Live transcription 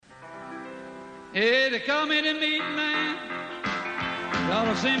Hey, they call me the meat man. Y'all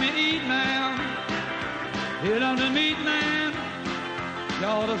to see me eat now. Here I'm the meat man.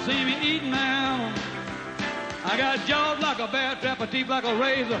 Y'all to see me eat now. I got jaws like a bear trap, a teeth like a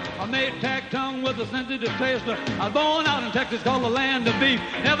razor. I made tack tongue with a sensitive taster. I was born out in Texas, called the land of beef.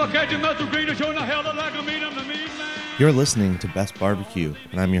 Never catch a muscle greener, showing the hell like a meat. I'm the meat man. You're listening to Best Barbecue,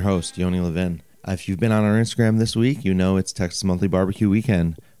 and I'm your host, Yoni Levin. If you've been on our Instagram this week, you know it's Texas Monthly Barbecue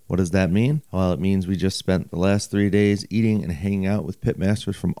Weekend. What does that mean? Well, it means we just spent the last 3 days eating and hanging out with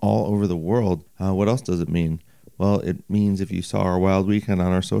pitmasters from all over the world. What else does it mean? Well, it means if you saw our Wild Weekend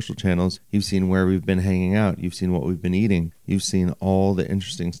on our social channels, you've seen where we've been hanging out. You've seen what we've been eating. You've seen all the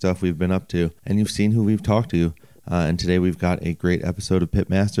interesting stuff we've been up to. And you've seen who we've talked to. And today we've got a great episode of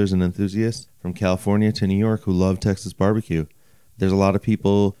pitmasters and enthusiasts from California to New York who love Texas barbecue. There's a lot of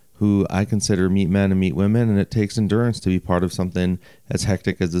people who I consider meat men and meat women, and it takes endurance to be part of something as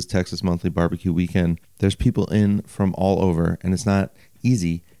hectic as this Texas Monthly Barbecue Weekend. There's people in from all over, and it's not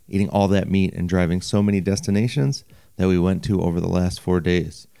easy eating all that meat and driving so many destinations that we went to over the last 4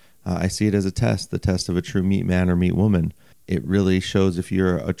 days. I see it as a test, the test of a true meat man or meat woman. It really shows if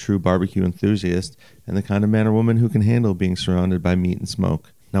you're a true barbecue enthusiast and the kind of man or woman who can handle being surrounded by meat and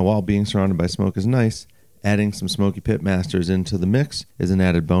smoke. Now, while being surrounded by smoke is nice, adding some Smoky Pitmasters into the mix is an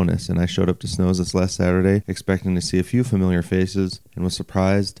added bonus, and I showed up to Snows this last Saturday expecting to see a few familiar faces and was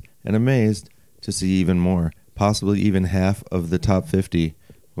surprised and amazed to see even more. Possibly even half of the top 50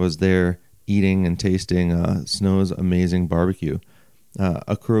 was there eating and tasting Snows' amazing barbecue.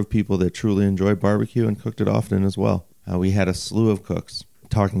 A crew of people that truly enjoy barbecue and cooked it often as well. We had a slew of cooks,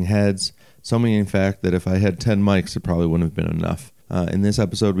 talking heads, so many in fact that if I had 10 mics it probably wouldn't have been enough. In this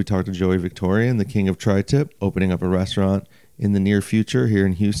episode, we talked to Joey Victorian, the king of Tri-Tip, opening up a restaurant in the near future here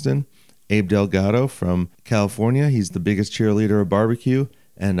in Houston. Abe Delgado from California. He's the biggest cheerleader of barbecue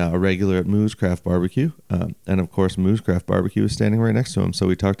and a regular at Moo's Craft Barbecue. And of course, Moo's Craft Barbecue is standing right next to him. So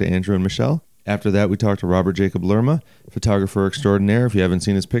we talked to Andrew and Michelle. After that, we talked to Robert Jacob Lerma, photographer extraordinaire. If you haven't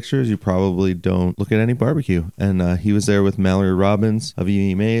seen his pictures, you probably don't look at any barbecue. And he was there with Mallory Robbins of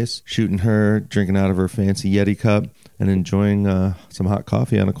Evie Mays, shooting her, drinking out of her fancy Yeti cup, and enjoying some hot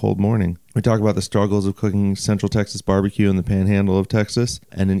coffee on a cold morning. We talk about the struggles of cooking Central Texas barbecue in the panhandle of Texas,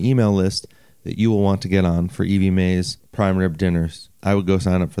 and an email list that you will want to get on for Evie Mays prime rib dinners. I would go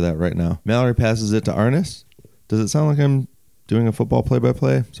sign up for that right now. Mallory passes it to Arnis. Does it sound like I'm doing a football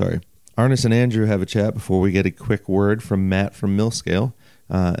play-by-play? Sorry. Arnis and Andrew have a chat before we get a quick word from Matt from Millscale.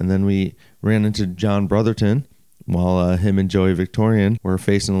 And then we ran into John Brotherton while him and Joey Victorian were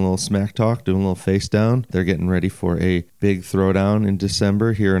facing a little smack talk, doing a little face down. They're getting ready for a big throwdown in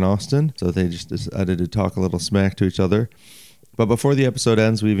December here in Austin. So they just decided to talk a little smack to each other. But before the episode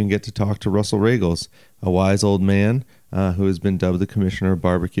ends, we even get to talk to Russell Regals, a wise old man who has been dubbed the Commissioner of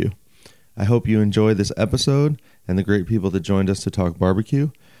Barbecue. I hope you enjoy this episode and the great people that joined us to talk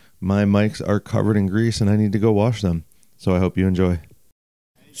barbecue. My mics are covered in grease and I need to go wash them. So I hope you enjoy.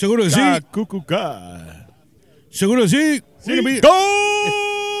 Seguro sí. Cucuca. Seguro sí.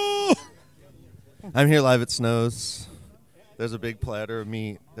 Go! I'm here live at Snows. There's a big platter of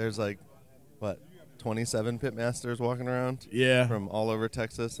meat. There's 27 pitmasters walking around? Yeah. From all over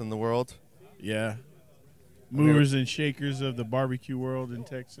Texas and the world? Yeah. Movers and shakers of the barbecue world in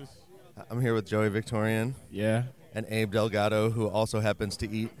Texas. I'm here with Joey Victorian. Yeah. And Abe Delgado, who also happens to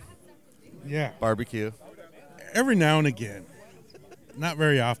eat barbecue. Every now and again. Not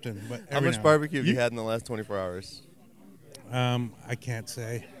very often, but How much barbecue have you had in the last 24 hours? I can't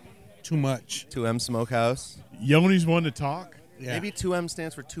say. Too much. 2M Smokehouse. Yoni's one to talk. Yeah. Maybe 2M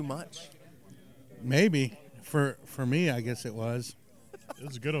stands for too much. Maybe. For me, I guess it was. It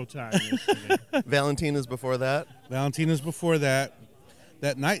was a good old time yesterday. Valentina's before that. Valentina's before that.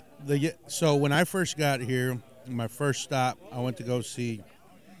 That night, so when I first got here, my first stop, I went to go see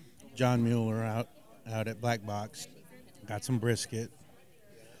John Mueller out at Black Box. Got some brisket.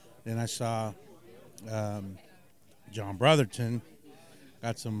 Then I saw John Brotherton.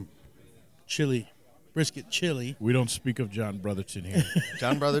 Got some brisket chili. We don't speak of John Brotherton here.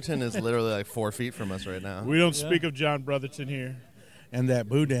 John Brotherton is literally 4 feet from us right now. We don't speak of John Brotherton here. And that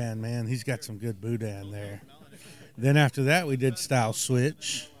boudin, man, he's got some good boudin there. Then after that, we did Style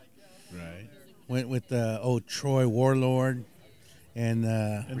Switch. Right. Went with old Troy Warlord. And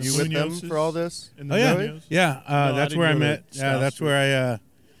were you with them for all this? Yeah. That's where I met. Yeah, that's where I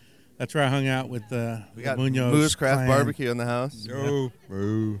hung out with we got Munoz Moo's Craft clan. Barbecue in the house. Yo.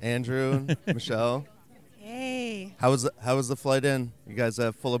 Andrew and Michelle. Hey. How was the flight in? You guys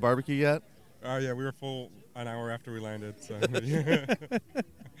full of barbecue yet? Yeah, we were full an hour after we landed. So we had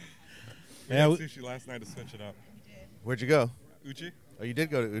sushi last night to switch it up. Where'd you go? Uchi. Oh, you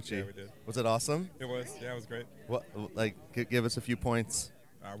did go to Uchi. Yeah, we did. Was it awesome? It was. Yeah, it was great. What? Like, give us a few points.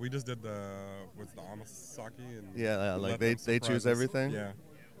 We just did the amasaki and Yeah, like let they them surprise choose us. everything. Yeah.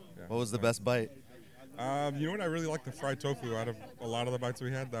 What was the best bite? You know what? I really liked the fried tofu. Out of a lot of the bites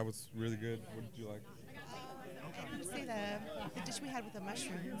we had, that was really good. What did you like? I want to say the dish we had with the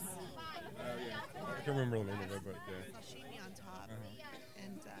mushrooms. I can't remember the name of it, but yeah. Sashimi on top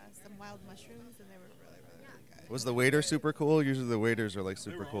and some wild mushrooms, and they were really good. Was the waiter super cool? Usually the waiters are like They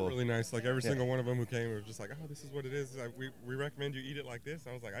super were all cool. really nice. Like every single one of them who came was just like, "Oh, this is what it is. We recommend you eat it like this."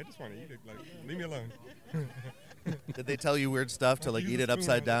 I was like, "I just want to eat it. Like, leave me alone." Did they tell you weird stuff to like Use eat a it spoon.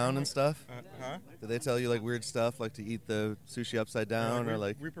 upside down and stuff? Huh? Did they tell you like weird stuff like to eat the sushi upside down or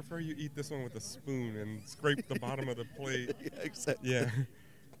like? we prefer you eat this one with a spoon and scrape the bottom of the plate. Yeah, exactly. Yeah,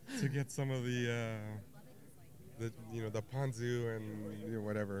 to get some of the the ponzu and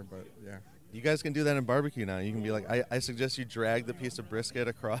whatever. But yeah. You guys can do that in barbecue now. You can be like, I suggest you drag the piece of brisket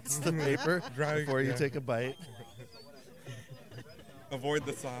across the paper before you take a bite. Avoid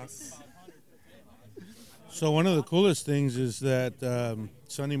the sauce. So one of the coolest things is that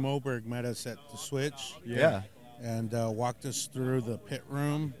Sonny Moberg met us at the Switch. Yeah. And walked us through the pit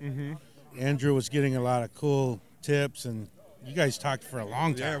room. Andrew was getting a lot of cool tips, and you guys talked for a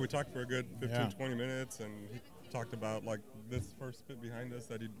long time. Yeah, we talked for a good 15, 20 minutes, and he talked about like this first pit behind us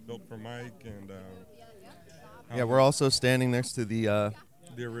that he built for Mike, and Yeah, we're also standing next to the one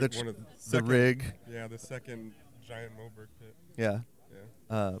of the second, rig. Yeah, the second giant Moberg pit. Yeah.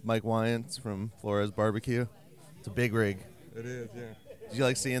 Yeah, Mike Wyant's from Flores Barbecue. It's a big rig. it is. Yeah, Did you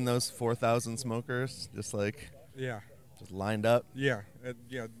like seeing those 4,000 smokers just lined up? yeah.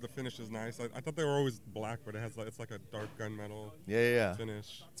 The finish is nice. I thought they were always black, but it's like a dark gunmetal Yeah.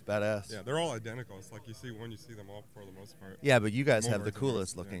 finish. It's badass. Yeah, they're all identical. It's like you see them all for the most part. Yeah, but you guys have the Mobergs,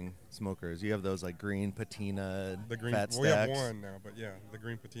 coolest yeah. looking smokers. You have those like green patina, The green. fat Well, we have stacks. one now, but yeah, the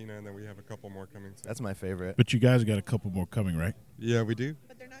green patina, and then we have a couple more coming soon. That's my favorite. But you guys got a couple more coming, right? Yeah, we do.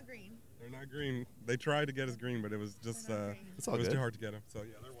 But they're not green. They're not green. They tried to get us green, but it was just It's all it was good. too hard to get them. So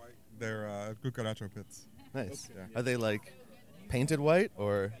yeah, they're white. They're cucaracho pits. Nice. Yeah. Are they like painted white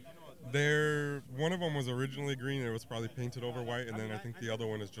or? One of them was originally green. It was probably painted over white, and then I think the other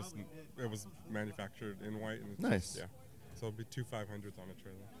one is just it was manufactured in white. And it's Nice. Just, yeah. So it'll be 2 500s on a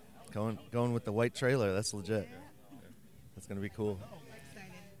trailer. Going with the white trailer. That's legit. That's gonna be cool.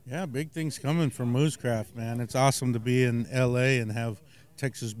 Excited. Yeah, big things coming from Moosecraft, man. It's awesome to be in LA and have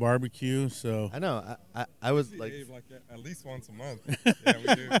Texas barbecue. So I know. I was We like, ate like at least once a month. Yeah,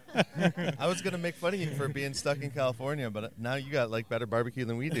 we do. I was gonna make fun of you for being stuck in California, but now you got like better barbecue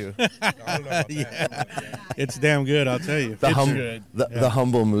than we do. I don't know about that. it's damn good, I'll tell you. The, good. the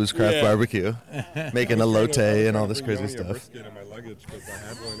humble Moosecraft Yeah. barbecue, making a lotte and all this crazy I stuff. brisket in my luggage because I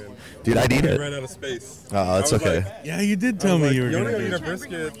had one, and Dude, I'd eat I it. ran out of space. Oh, it's I was okay. like- Yeah, you did I tell was me like, you were only going to eat do a it.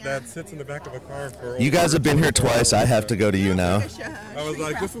 brisket that sits in the back of a car for. You guys have been here twice. I have to go to you now. I was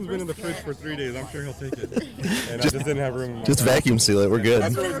like, this one's been in the fridge for 3 days. I'm sure he'll take it. And I just didn't have room. In my Just car. vacuum seal it. We're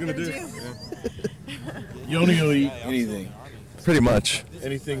That's good. what I was gonna do. do. You only gonna eat anything. Pretty much.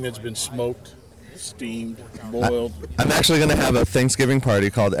 Anything that's been smoked, steamed, boiled. I'm actually gonna have a Thanksgiving party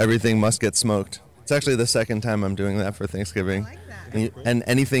called Everything Must Get Smoked. It's actually the second time I'm doing that for Thanksgiving. I like that. And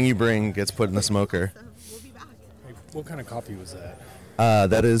anything you bring gets put in the smoker. So we'll be back. What kind of coffee was that?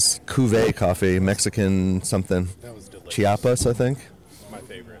 That is Cuvée coffee, Mexican something. That was delicious. Chiapas, I think. My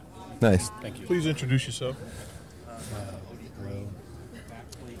favorite. Nice. Thank you. Please introduce yourself.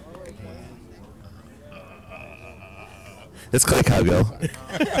 It's Clay Cowgill.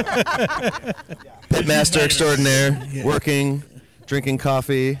 Pitmaster extraordinaire, working, drinking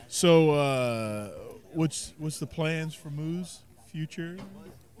coffee. So, what's the plans for Moose future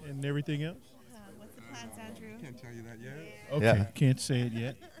and everything else? What's the plans, Andrew? Can't tell you that yet. Okay, Yeah. can't say it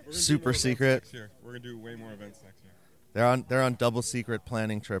yet. We're gonna do Super more events secret. Next year. We're gonna do way more events next year. They're on double secret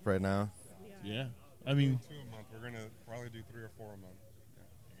planning trip right now. Yeah, I mean, 2 a month. We're gonna probably do 3 or 4 a month.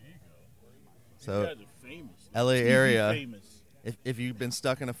 So are famous. LA area. Famous. If you've been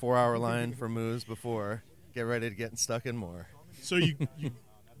stuck in a 4-hour line for moves before, get ready to get stuck in more. So you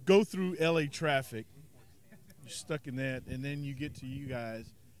go through LA traffic, you're stuck in that, and then you get to you guys,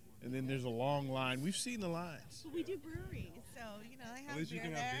 and then there's a long line. We've seen the lines. We do breweries, so they have At least you beer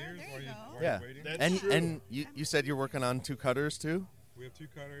can there. have beers There while you you go. while Yeah. you're waiting. That's true. And you said you're working on 2 cutters too? We have 2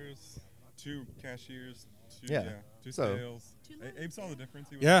 cutters, 2 cashiers, 2 Yeah. 2 So- sales. Abe saw the difference.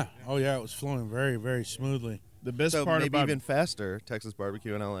 He was Yeah. like, Oh, yeah. It was flowing very, very smoothly. The best So part maybe about even faster, Texas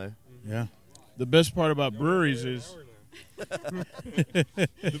barbecue in LA. Yeah. the best part about breweries is the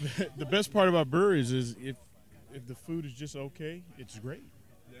best part about breweries is if the food is just okay, it's great.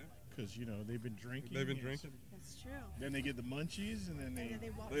 Yeah. Because they've been drinking. They've been and drinking. It's true. Then they get the munchies, and then And then they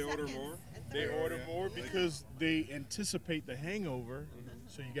walk They order seconds more? and they thirds. order more because they anticipate the hangover.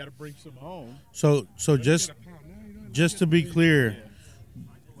 So you got to bring some home. So just to be clear,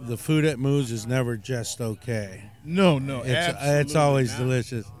 the food at Moo's is never just okay. No, It's always not.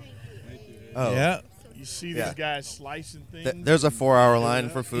 delicious. Oh, Yeah. You see Yeah. these guys slicing things. There's a 4-hour line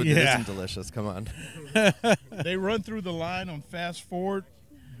for food that Yeah. isn't delicious. Come on. They run through the line on fast forward,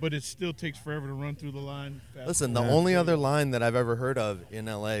 but it still takes forever to run through the line. Fast Listen, the forward. only other line that I've ever heard of in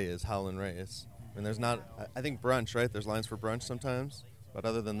LA is Howlin' Ray's. And there's not, I think brunch, right? There's lines for brunch sometimes. But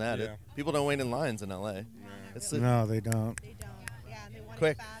other than that, Yeah. people don't wait in lines in LA. It's No, they don't. They don't. Yeah, and they want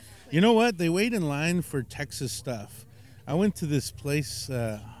Quick. it fast. Quick. You know what? They wait in line for Texas stuff. I went to this place,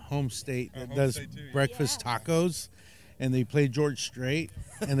 Home State, that Home does State too, yeah. breakfast tacos, and they play George Strait,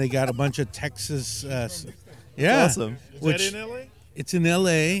 and they got a bunch of Texas. Yeah, awesome. Is which that in LA? it's in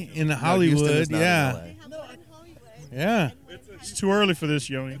L.A. in No, Hollywood. Houston is not in Yeah, LA. They have one in Hollywood. yeah, It's too early for this,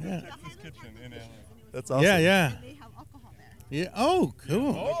 Yoni. yeah, Texas Kitchen in LA. That's awesome. yeah, yeah, And they have alcohol there. yeah. Oh,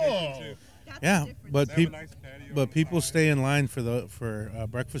 cool. Oh, That's Yeah, the difference. but They have a people, nice patio but people inside. stay in line for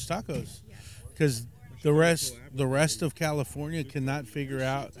breakfast tacos, because the rest of California cannot figure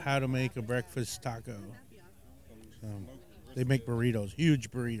out how to make a breakfast taco. So they make burritos,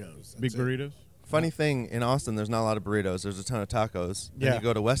 huge burritos. big That's it. burritos. Funny thing, in Austin, there's not a lot of burritos. There's a ton of tacos. Then Yeah. you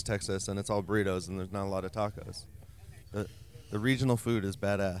go to West Texas, and it's all burritos, and there's not a lot of tacos. The regional food is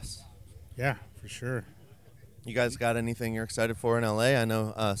badass. Yeah, for sure. You guys got anything you're excited for in LA? I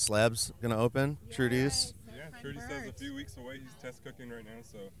know Slab's going to open, Trudy's. Yeah, Trudy says a few weeks away. He's test cooking right now,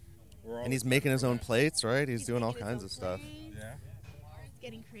 so we're all And he's making his own plates, right? He's doing all kinds of stuff. Yeah. It's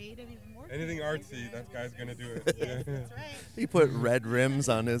getting creative even more. Anything artsy, that guy's gonna do it. Yeah. That's right. He put red rims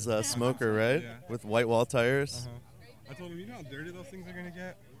on his smoker, right? Yeah. With white wall tires. I told him, you know how dirty those things are gonna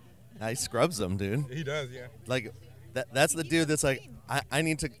get. He scrubs them, dude. He does, yeah. Like, that's the dude that's like, I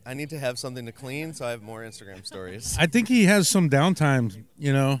need to have something to clean, so I have more Instagram stories. I think he has some downtime.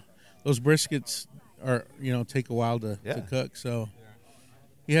 You know, those briskets are take a while to cook, so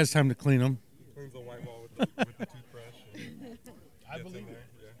he has time to clean them. Cleans the white wall with the toothbrush. And I believe it.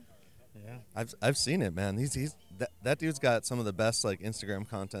 Yeah. I've seen it, man. He's that dude's got some of the best like Instagram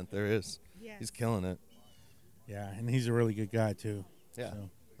content there is. Yes. He's killing it. Yeah, and he's a really good guy too. Yeah, So,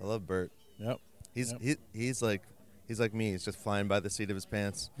 I love Bert. yep. He's Yep. he's like me. He's just flying by the seat of his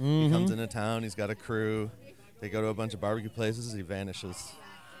pants. He Mhm. comes into town. He's got a crew. They go to a bunch of barbecue places. He vanishes.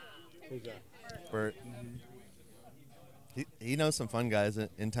 Who's that? Bert. He knows some fun guys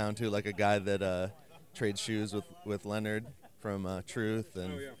in town too, like a guy that trades shoes with Leonard from Truth,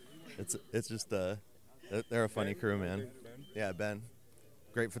 and Oh, yeah. it's just they're a funny crew, man. Ben? Yeah, Ben,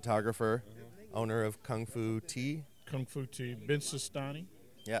 great photographer, owner of Kung Fu Tea. Kung Fu Tea. Ben Sistani.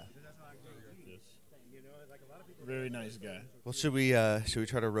 Yeah. Very nice guy. Well, should we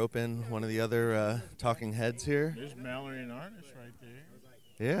try to rope in one of the other talking heads here? There's Mallory and Artist right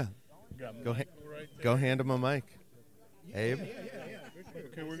there. Yeah. Got Go Michael right there. Go hand him a mic. Abe,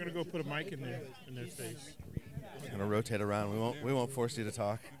 Okay, we're gonna go put a mic in their face. gonna rotate around. We won't force you to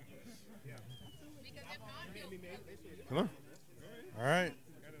talk. Come on. All right.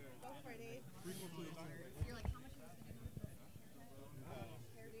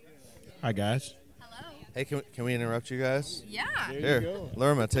 Hi guys. Hey, can we interrupt you guys? Yeah. Here,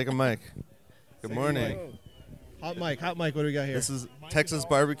 Lerma, take a mic. Good morning. Hot mic, what do we got here? This is Texas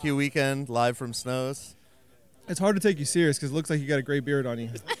Barbecue Weekend, live from Snows. It's hard to take you serious because it looks like you got a gray beard on you.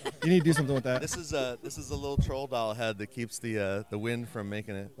 You need to do something with that. This is a little troll doll head that keeps the wind from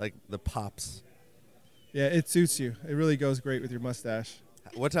making it, like the pops. Yeah, it suits you. It really goes great with your mustache.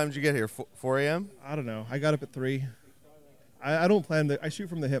 What time did you get here? 4 a.m.? I don't know. I got up at 3. I don't plan to. I shoot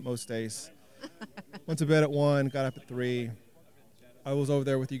from the hip most days. Went to bed at 1, got up at 3. I was over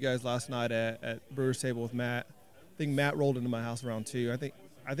there with you guys last night at Brewer's Table with Matt. I think Matt rolled into my house around 2.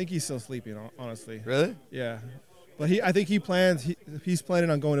 I think he's still sleeping, honestly. Really? Yeah. But I think he's planning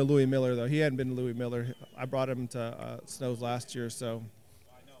on going to Louis Miller, though. He hadn't been to Louis Miller. I brought him to Snows last year, so.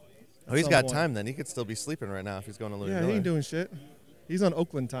 Oh, he's some got point. time then. He could still be sleeping right now if he's going to Louis Yeah, Miller. he ain't doing shit. He's on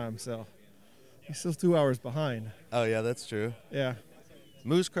Oakland time, so he's still 2 hours behind. Oh, yeah, that's true. Yeah.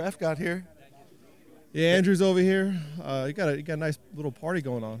 Moose Craft got here. Yeah, Andrew's over here. You got a nice little party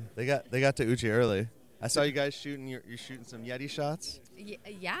going on. They got to Uchi early. I saw you guys shooting. You're shooting some Yeti shots.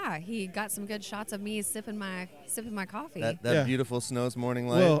 Yeah, he got some good shots of me sipping my coffee. That Yeah. beautiful Snows morning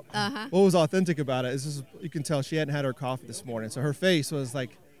light. Well, Uh-huh. what was authentic about it is you can tell she hadn't had her coffee this morning, so her face was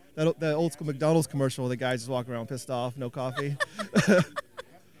like that old school McDonald's commercial where the guys just walking around pissed off, no coffee.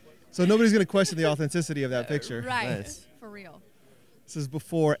 So nobody's gonna question the authenticity of that picture. Right. Nice. For real. This is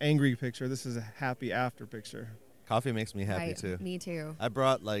before angry picture. This is a happy after picture. Coffee makes me happy Right, too. Me too. I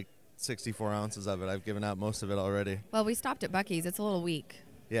brought like 64 ounces of it. I've given out most of it already. Well, we stopped at Buc-ee's. It's a little weak.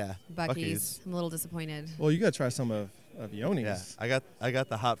 Yeah, Buc-ee's. I'm a little disappointed. Well, you got to try some of Yoni's. Yeah, I got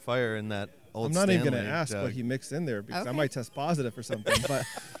the hot fire in that old I'm not even going to Stanley ask jug. what he mixed in there because I Okay. might test positive for something, but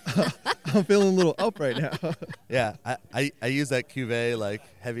I'm feeling a little up right now. Yeah, I use that cuvee like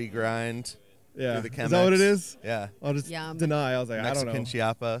heavy grind. Yeah. Through the Is that what it Chemex. is? Yeah. I'll just Yum. deny. I was like, I don't Mexican know.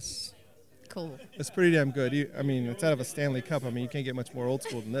 Chiapas. Cool. It's pretty damn good. I mean, it's out of a Stanley cup. I mean, you can't get much more old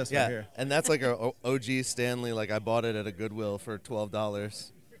school than this Yeah, right here. and that's like a OG Stanley. Like I bought it at a Goodwill for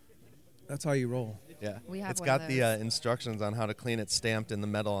 $12. That's how you roll. Yeah, We have it's one got of the those. instructions on how to clean it stamped in the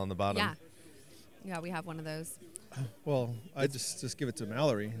metal on the bottom. Yeah. Yeah, we have one of those. Well, I just give it to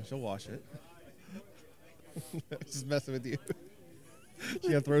Mallory and she'll wash it. Just messing with you. She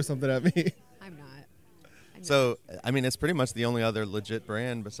gonna throw something at me. I'm not. So I mean, it's pretty much the only other legit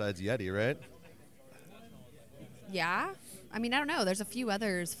brand besides Yeti, right? Yeah. I mean, I don't know. There's a few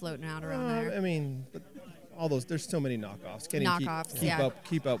others floating out around there. I mean, but all those. There's so many knockoffs. Can't even Knockoffs, keep yeah.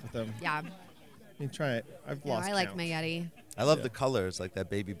 keep up with them. Yeah. I mean, try it. I've Yeah, lost I like count. my Yeti. I love Yeah. the colors, like that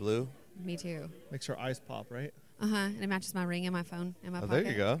baby blue. Me too. Makes her eyes pop, right? And it matches my ring and my phone in my Oh, pocket.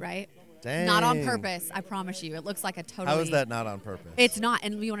 there you go. Right? Dang. Not on purpose. I promise you. It looks like a totally. How is that not on purpose? It's not.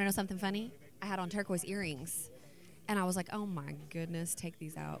 And you want to know something funny? I had on turquoise earrings. And I was like, oh my goodness, take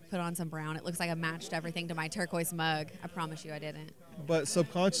these out. Put on some brown. It looks like I matched everything to my turquoise mug. I promise you I didn't. But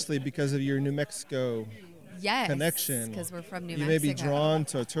subconsciously, because of your New Mexico Yes. connection, Because we're from New you Mexico. may be drawn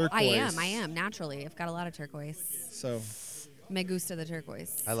to turquoise. I am, naturally. I've got a lot of turquoise. So Me gusta the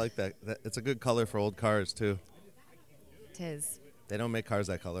turquoise. I like that. It's a good color for old cars too. Tis. They don't make cars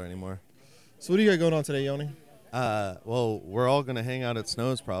that color anymore. what do you got going on today, Yoni? Well, we're all gonna hang out at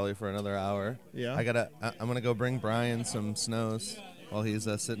Snow's probably for another hour. Yeah. I'm gonna go bring Brian some Snow's while he's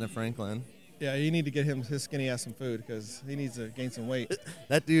sitting at Franklin. Yeah, you need to get him his skinny ass some food because he needs to gain some weight.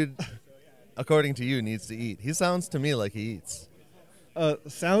 That dude, according to you, needs to eat. He sounds to me like he eats.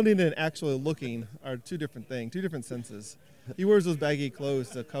 Sounding and actually looking are two different things, two different senses. He wears those baggy clothes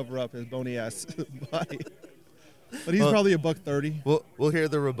to cover up his bony ass body. But he's probably $130. We'll hear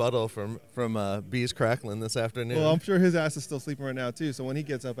the rebuttal from Bees Cracklin this afternoon. Well, I'm sure his ass is still sleeping right now too. So when he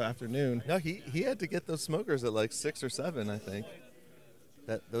gets up afternoon, No, he had to get those smokers at like 6 or 7, I think.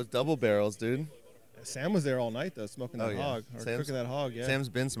 Those double barrels, dude. Sam was there all night though, smoking that yeah. hog or cooking that hog. Yeah. Sam's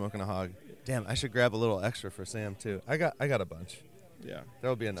been smoking a hog. Damn, I should grab a little extra for Sam too. I got a bunch. Yeah.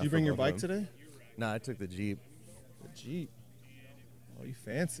 There'll be enough. Did you for bring your both of bike them. today? No, I took the Jeep. The Jeep. Oh, you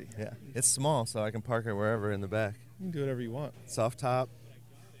fancy. Yeah, it's small, so I can park it wherever in the back. You can do whatever you want. Soft top.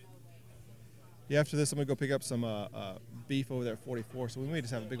 Yeah, after this, I'm gonna go pick up some beef over there at 44. So we may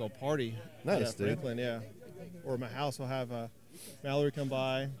just have a big old party. Nice, at dude. Franklin, yeah. Or my house. We'll have Mallory come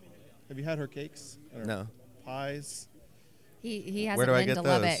by. Have you had her cakes? Or No. Pies. He hasn't Where do I been get to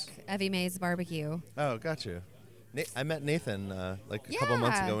those? Lubbock. Evie Mae's barbecue. Oh, got you. I met Nathan like a couple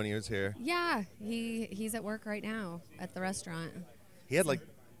months Yeah. ago when he was here. Yeah, he's at work right now at the restaurant. He had like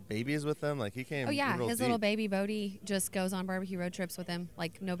babies with him. Like he came. Oh yeah, real his deep. little baby Bodie just goes on barbecue road trips with him.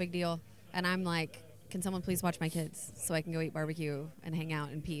 Like no big deal. And I'm like, can someone please watch my kids so I can go eat barbecue and hang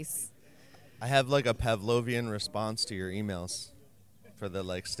out in peace? I have like a Pavlovian response to your emails for the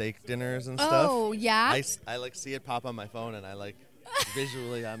like steak dinners and stuff. Oh yeah. I like see it pop on my phone and I like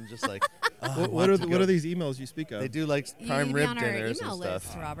visually I'm just like. Oh, I What want are to what go. are these emails you speak of? They do like You prime need to be rib on our dinners email and list,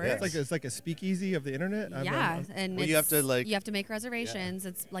 stuff. Robert. Yes. It's like a speakeasy of the internet. Yeah, and Well, you have to, it's- like- you have to make reservations.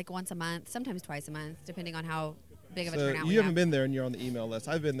 It's like once a month, sometimes twice a month, depending on how big of a So turnout we you haven't have. been there and you're on the email list.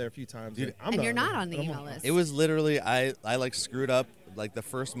 I've been there a few times. Dude, I'm And you're not on the but I'm email list. It was literally I like screwed up like the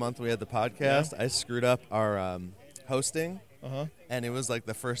first month we had the podcast. I screwed up our hosting. Uh-huh. And it was like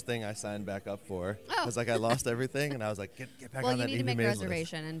the first thing I signed back up for. Oh. Because like I lost everything and I was like, get back Well, on you that need to make a Evie Mae's list.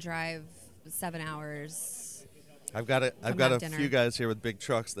 reservation and drive 7 hours. I've got a have dinner. few guys here with big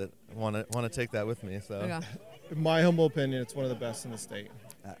trucks that want to take that with me. So Yeah. In my humble opinion, it's one of the best in the state.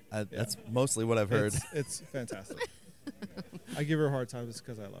 that's mostly what I've heard. It's fantastic. I give her a hard time just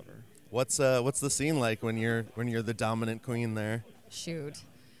because I love her. What's the scene like when you're the dominant queen there? Shoot.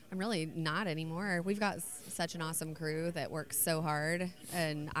 I'm really not anymore. We've got such an awesome crew that works so hard,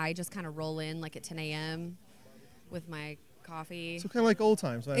 and I just kind of roll in like at 10 a.m. with my coffee. So kind of like old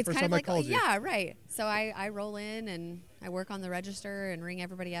times. When It's first kind of time like, I called you. yeah, right. So I roll in and I work on the register and ring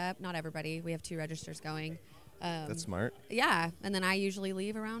everybody up. Not everybody. We have 2 registers going. That's smart. Yeah, and then I usually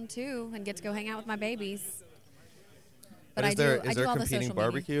leave around 2 and get to go hang out with my babies. But is I there do, I is do there all the competing social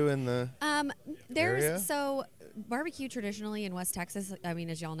media. barbecue in the There's area? so barbecue traditionally in West Texas. I mean,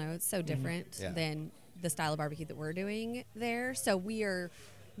 as y'all know, it's so different Yeah. than the style of barbecue that we're doing there. So we are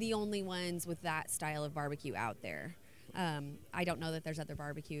the only ones with that style of barbecue out there. I don't know that there's other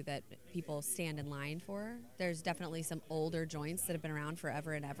barbecue that people stand in line for. There's definitely some older joints that have been around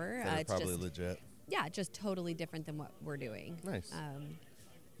forever and ever. They're It's probably just, legit. yeah, just totally different than what we're doing. Nice.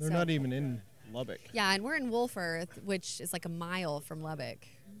 They're so- not even in Lubbock. Yeah, and we're in Wolford, which is like a mile from Lubbock.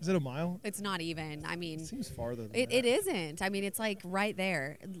 Is it a mile? It's not even. I mean, It seems farther than it that. isn't. I mean, it's like right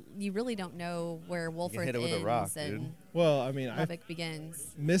there. You really don't know where Wolford hit it with a ends rock, and dude. Well, I mean, I Lubbock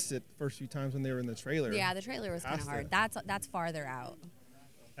begins. missed it the first few times when they were in the trailer. Yeah, the trailer was kind of Past hard. it. That's farther out.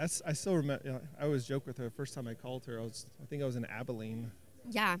 I still remember. I always joke with her. The first time I called her, I think I was in Abilene.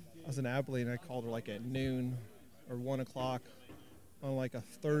 Yeah, I was in Abilene. I called her like at noon or 1 o'clock on like a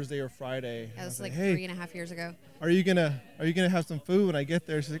Thursday or Friday. that And I was like, like hey, 3.5 years ago. are you gonna have some food when I get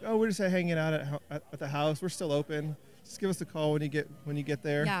there? She's like, oh, we're just hanging out at the house. We're still open. Just give us a call when you get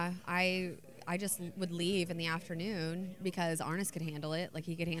there. Yeah, I just would leave in the afternoon because Arnis could handle it. Like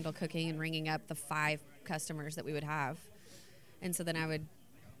he could handle cooking and ringing up the 5 customers that we would have. And so then I would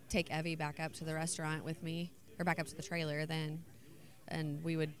take Evie back up to the restaurant with me, or back up to the trailer then, and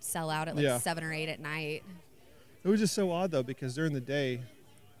we would sell out at like Yeah. 7 or 8 at night. It was just so odd though because during the day,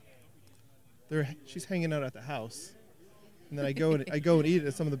 she's hanging out at the house, and then I go and eat it.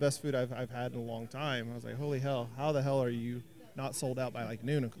 It's some of the best food I've had in a long time. I was like, holy hell, how the hell are you not sold out by like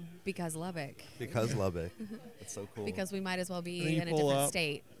noon? Because Lubbock. Because Lubbock. That's so cool. Because we might as well And be then you in a pull different up.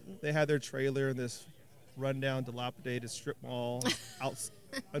 state. They had their trailer in this rundown, dilapidated strip mall out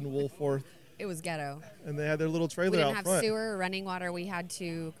in Woolforth, It was ghetto. and they had their little trailer We didn't out have front. sewer or running water. We had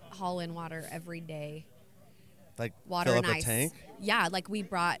to haul in water every day. Like Water fill and up ice. a tank? Yeah, like we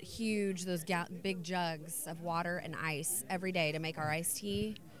brought those big jugs of water and ice every day to make our iced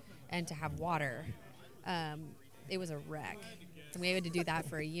tea and to have water. It was a wreck. And we had to do that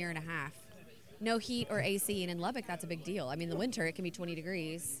for a year and a half. No heat or AC, and in Lubbock, that's a big deal. I mean, in the winter, it can be 20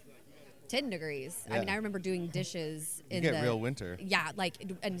 degrees, 10 degrees. I mean, Yeah. I remember doing dishes You in get the real winter. Yeah,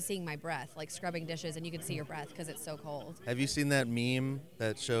 and seeing my breath, like scrubbing dishes, and you can see your breath because it's so cold. Have you seen that meme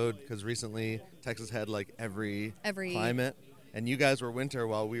that showed, because recently Texas had like every climate, and you guys were winter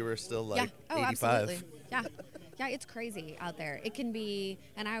while we were still like yeah. Oh, 85. absolutely. Yeah. Yeah, it's crazy out there. It can be,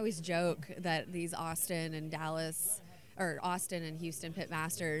 and I always joke that these Austin and Houston pit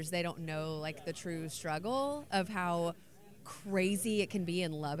masters, they don't know like the true struggle of how crazy it can be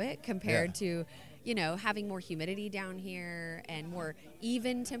in Lubbock compared to, having more humidity down here and more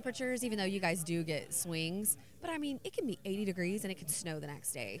even temperatures, even though you guys do get swings. But I mean, it can be 80 degrees and it could snow the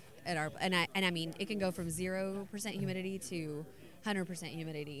next day I mean, it can go from 0% humidity to 100%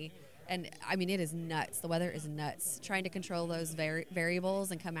 humidity. And I mean, it is nuts. The weather is nuts. Trying to control those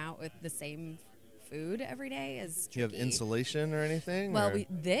variables and come out with the same food every day is tricky. Do you have insulation or anything? Well, or? we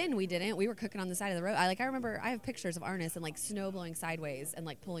didn't. We were cooking on the side of the road. I remember I have pictures of Arnis and like snow blowing sideways and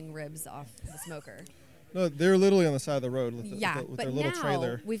like pulling ribs off the smoker. No, they're literally on the side of the road with, But their little now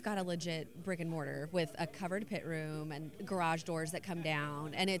trailer. we've got a legit brick and mortar with a covered pit room and garage doors that come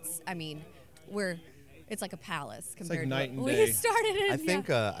down, and it's like a palace compared night to and what we day. started in.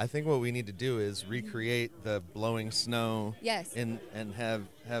 I think what we need to do is recreate the blowing snow. Yes. And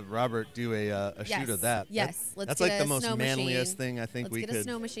have Robert do a shoot of that. Yes. Let's That's get like the a most snow manliest machine. thing I think Let's we get could. a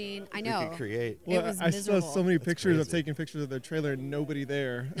snow machine. I we know. could create. It Well, was I saw miserable. so many pictures of crazy. taking pictures of their trailer and nobody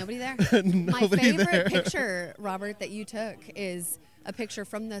there. Nobody there. My Nobody favorite there. picture, Robert, that you took is a picture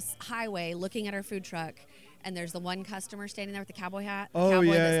from this highway looking at our food truck. And there's the one customer standing there with the cowboy hat. The Oh, cowboy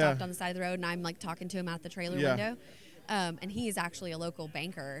yeah, that yeah. stopped on the side of the road, and I'm like talking to him out the trailer Yeah. window. And he is actually a local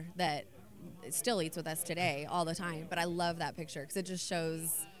banker that still eats with us today all the time. But I love that picture because it just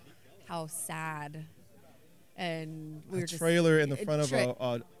shows how sad. And we were A just trailer in the front of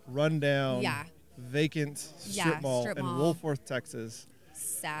a rundown, Yeah. vacant Yeah, strip mall strip in mall. Woolforth, Texas,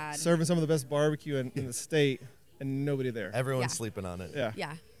 sad. serving some of the best barbecue in the state, and nobody there. Everyone's Yeah. sleeping on it. Yeah.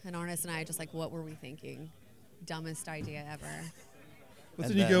 Yeah. And Arnis and I just like, what were we thinking? Dumbest idea ever. But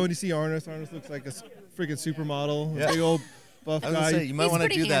And then you then- go and you see Arnis. Arnis looks like a freaking supermodel. Yeah. Big old buff I was gonna guy. say you might He's want to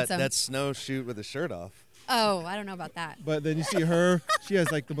pretty do handsome. that snow shoot with a shirt off. Oh, I don't know about that. But then you see her. She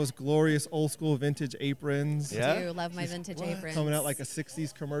has like the most glorious old school vintage aprons. Yeah? I do love my vintage aprons. Coming out like a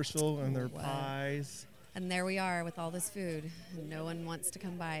 60s commercial and their What? pies. And there we are with all this food. No one wants to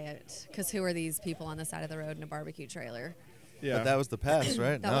come buy it. Because who are these people on the side of the road in a barbecue trailer? Yeah. But that was the past,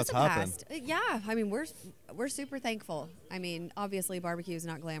 right? That now was it's the hopping. past. Yeah, I mean, we're super thankful. I mean, obviously, barbecue is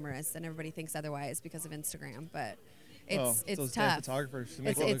not glamorous, and everybody thinks otherwise because of Instagram. But it's those damn tough. photographers to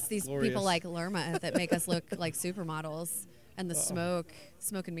make it It's look these glorious. people like Lerma that make us look like supermodels, and the smoke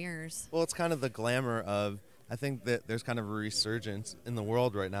and mirrors. Well, it's kind of the glamour of. I think that there's kind of a resurgence in the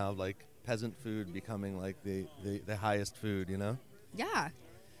world right now, like peasant food becoming like the highest food, you know? Yeah.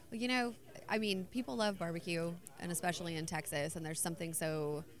 Well, I mean, people love barbecue, and especially in Texas, and there's something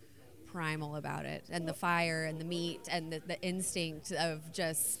so primal about it, and the fire and the meat and the instinct of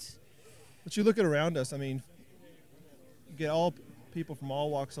just... But you look at around us, I mean, you get all people from all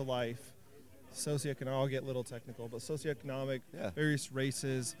walks of life, socioeconomic, I'll get a little technical, but socioeconomic, various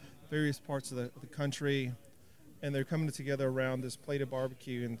races, various parts of the country, and they're coming together around this plate of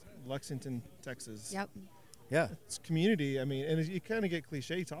barbecue in Lexington, Texas. Yep. Yeah. It's community. I mean, and you kind of get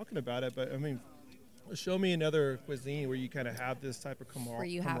cliche talking about it, but I mean, show me another cuisine where you kind of have this type of Where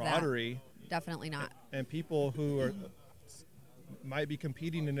you have camaraderie. that. Definitely not. And people who might be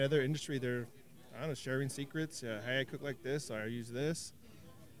competing in another industry, they're, I don't know, sharing secrets. Hey, I cook like this, or I use this.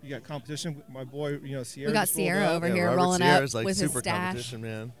 You got competition. My boy, Sierra. We got Sierra over here Robert rolling Sierra's up like with his super stash. competition,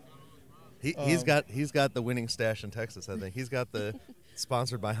 man. He's got the winning stash in Texas, I think. He's got the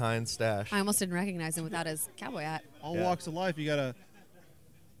sponsored by Heinz stash. I almost didn't recognize him without his cowboy hat. All walks of life. You got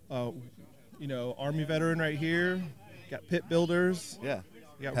a, Army veteran right here. You got pit builders. Yeah.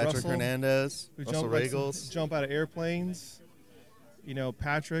 You got Patrick Russell, Hernandez, who Russell jump out of airplanes.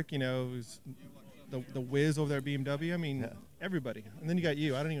 Patrick, who's the whiz over there at BMW. I mean, everybody. And then you got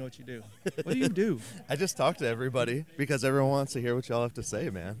you. I don't even know what you do. What do you do? I just talk to everybody because everyone wants to hear what y'all have to say,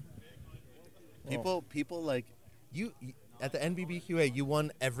 man. People like you at the NBBQA. You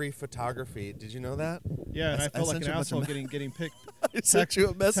won every photography. Did you know that? Yeah, and I felt like an asshole getting picked. I sent you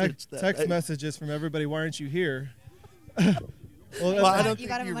a message. Text messages from everybody. Why aren't you here? Well, I don't You think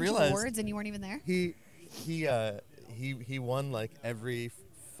got a you bunch realize of awards and you weren't even there? He won like every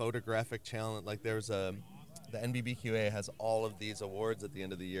photographic challenge. Like there's the NBBQA has all of these awards at the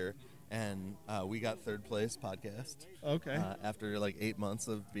end of the year, and we got third place podcast. Okay. After like 8 months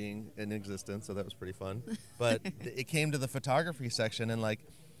of being in existence, so that was pretty fun. But it came to the photography section, and like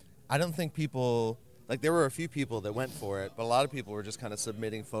I don't think people. Like, there were a few people that went for it, but a lot of people were just kind of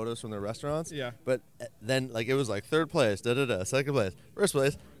submitting photos from their restaurants. Yeah. But then, like, it was like third place, second place, first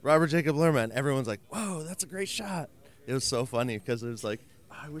place, Robert Jacob Lerma, and everyone's like, whoa, that's a great shot. It was so funny because it was like,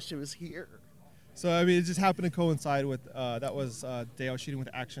 I wish it was here. So, I mean, it just happened to coincide with, that was day I was shooting with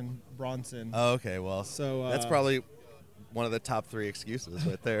Action Bronson. Oh, okay, well, so that's probably one of the top 3 excuses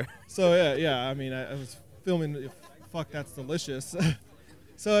right there. So, yeah, I mean, I was filming, fuck, that's delicious.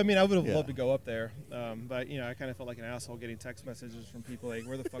 So, I mean, I would have loved to go up there, but, I kind of felt like an asshole getting text messages from people like,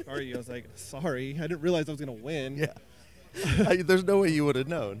 where the fuck are you? I was like, sorry, I didn't realize I was going to win. Yeah. There's no way you would have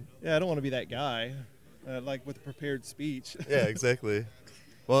known. Yeah, I don't want to be that guy, like with a prepared speech. Yeah, exactly.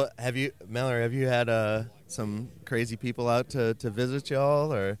 Well, Mallory, have you had some crazy people out to visit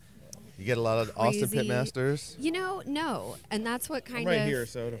y'all, or you get a lot of Austin Pitmasters? No, and that's what kind I'm of... right here,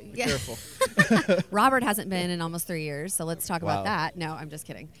 so be careful. Robert hasn't been in almost 3 years, so let's talk Wow. about that. No, I'm just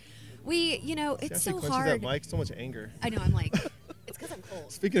kidding. It's so hard. That mic, so much anger. I know, I'm like, it's because I'm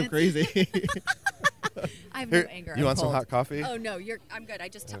cold. Speaking of crazy. I have no anger. You I'm want some cold. hot coffee? Oh no, I'm good. I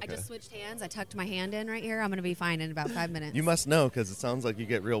just switched hands. I tucked my hand in right here. I'm gonna be fine in about 5 minutes. You must know because it sounds like you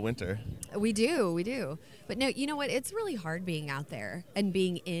get real winter. We do. But no, you know what? It's really hard being out there and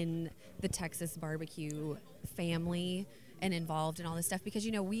being in the Texas barbecue family and involved in all this stuff because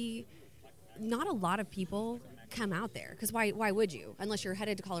not a lot of people come out there because why would you, unless you're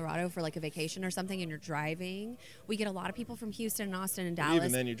headed to Colorado for like a vacation or something and you're driving. We get a lot of people from Houston and Austin and Dallas.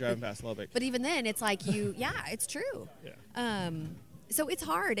 Even then you're driving past Lubbock. But even then it's like it's true. Yeah. So it's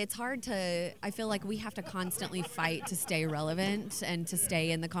hard I feel like we have to constantly fight to stay relevant and to stay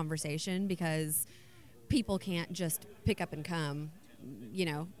in the conversation because people can't just pick up and come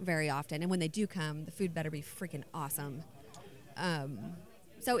very often, and when they do come, the food better be freaking awesome.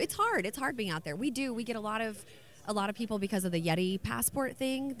 So it's hard being out there. We get a lot of people because of the Yeti passport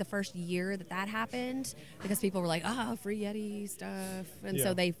thing the first year that happened, because people were like, free Yeti stuff, and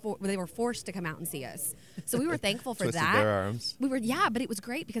so they were forced to come out and see us. So we were thankful for Twisted that. their arms. We were, but it was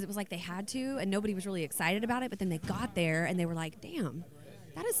great because it was like they had to, and nobody was really excited about it. But then they got there and they were like, damn,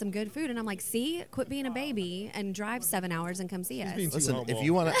 that is some good food. And I'm like, see, quit being a baby and drive 7 hours and come see us. Listen, if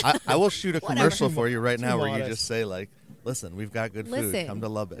you want to, I will shoot a commercial for you right now where you just say like, listen, we've got good food. Come to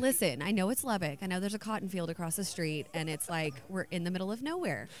Lubbock. Listen, I know it's Lubbock. I know there's a cotton field across the street, and it's like we're in the middle of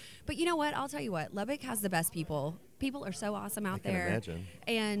nowhere. But you know what? I'll tell you what. Lubbock has the best people. People are so awesome out there. I can imagine.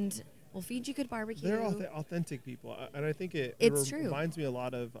 And we'll feed you good barbecue. They're authentic people, and I think it true. reminds me a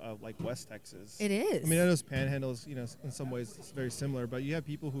lot of like West Texas. It is. I mean, I know Panhandle is, in some ways it's very similar, but you have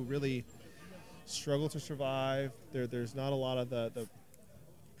people who really struggle to survive. There's not a lot of the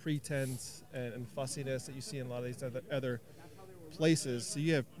pretense and fussiness that you see in a lot of these other places. So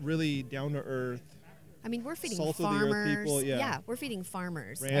you have really down to earth, I mean, we're feeding Salt of the earth farmers. people, yeah. We're feeding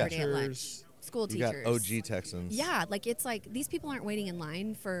farmers every day at lunch. ranchers. School You teachers. got OG Texans. Yeah, like it's like these people aren't waiting in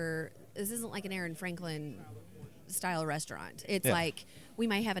line for. This isn't like an Aaron Franklin style restaurant. It's Yeah. like we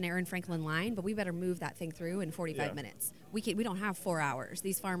might have an Aaron Franklin line, but we better move that thing through in 45 Yeah. minutes. We don't have 4 hours.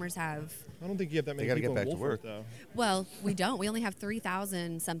 These farmers have. I don't think you have that many gotta people get back in to Wolford, work. though. Well, we don't. We only have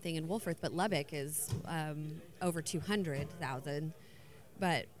 3,000 something in Wolford, but Lubbock is over 200,000.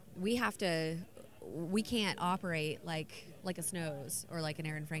 But we have to. We can't operate like a Snow's or like an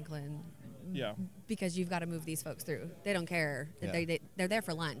Aaron Franklin. Yeah. Because you've got to move these folks through. They don't care. Yeah. They're there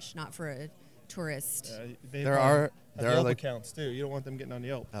for lunch, not for a tourist. There are Yelp like accounts too. You don't want them getting on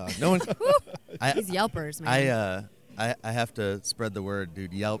Yelp. no one. These Yelpers, man. I have to spread the word,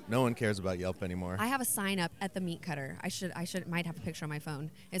 dude. Yelp. No one cares about Yelp anymore. I have a sign up at the meat cutter. Might have a picture on my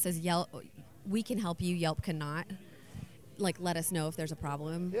phone. It says Yelp. We can help you. Yelp cannot. Like, let us know if there's a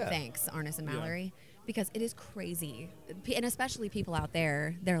problem. Yeah. Thanks, Arnis and Mallory. Because it is crazy, and especially people out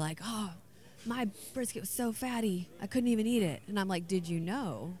there. They're like, oh, my brisket was so fatty, I couldn't even eat it. And I'm like, did you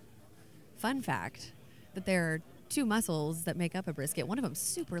know? Fun fact, that there are 2 muscles that make up a brisket. One of them's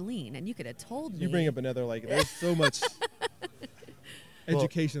super lean, and you could have told me. You bring up another there's so much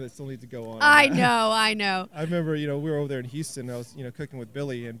education that still needs to go on. I know. I remember, we were over there in Houston. I was, cooking with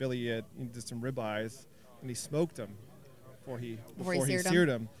Billy, and Billy did some ribeyes, and he smoked them before he seared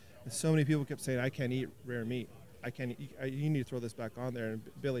them. And so many people kept saying, "I can't eat rare meat. I can't. You need to throw this back on there." And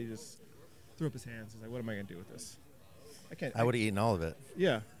Billy just threw up his hands. He's like, "What am I going to do with this? I can't." I would have eaten all of it.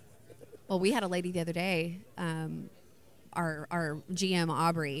 Yeah. Well, we had a lady the other day. Our GM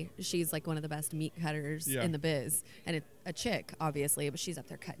Aubrey, she's like one of the best meat cutters in the biz, and it's a chick, obviously, but she's up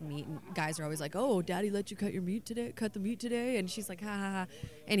there cutting meat, and guys are always like, "Oh, Daddy let you cut the meat today," and she's like, "Ha ha ha."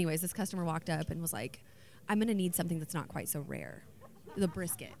 Anyways, this customer walked up and was like, "I'm gonna need something that's not quite so rare, the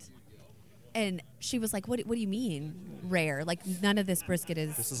brisket." And she was like, "What do you mean rare? Like none of this brisket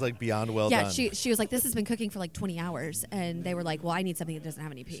is." This is like beyond well yeah, done. she was like, "This has been cooking for like 20 hours," and they were like, "Well, I need something that doesn't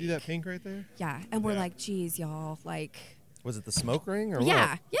have any pink." See that pink right there? Yeah, and we're like, "Geez, y'all, like." Was it the smoke ring or Yeah,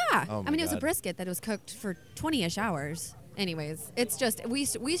 what? yeah. Oh I mean, it was a God. brisket that was cooked for 20-ish hours. Anyways, it's just we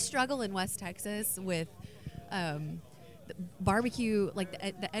struggle in West Texas with barbecue, like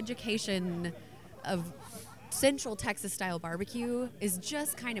the education of Central Texas style barbecue is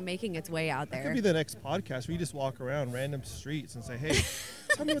just kind of making its way out That there. could be the next podcast where you just walk around random streets and say, "Hey,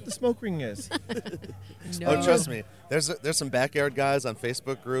 tell me what the smoke ring is." No. Oh, trust me. There's some backyard guys on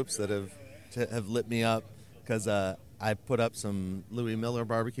Facebook groups that have lit me up because I put up some Louis Miller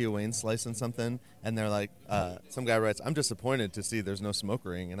barbecue, Wayne slicing something, and they're like, some guy writes, "I'm disappointed to see there's no smoke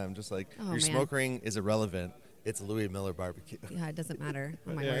ring," and I'm just like, Oh, "Your man. smoke ring is irrelevant. It's Louis Miller barbecue." Yeah, it doesn't matter.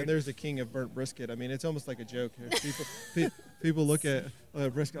 Oh my Yeah, word. and there's the king of burnt brisket. I mean, it's almost like a joke. People look at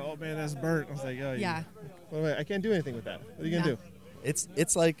brisket. Oh man, that's burnt. I was like, "Oh Yeah. I can't do anything with that. What are you gonna Yeah. do?"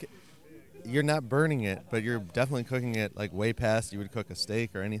 It's like you're not burning it, but you're definitely cooking it like way past you would cook a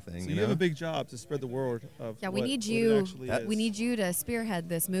steak or anything. So you you have know? a big job to spread the word of. Yeah, we what- need what it you. actually is. We need you to spearhead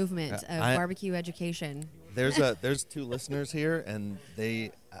this movement of barbecue education. There's 2 listeners here, and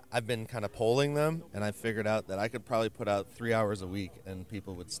I've been kind of polling them, and I figured out that I could probably put out 3 hours a week, and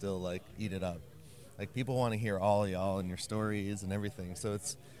people would still like eat it up. Like people want to hear all y'all and your stories and everything. So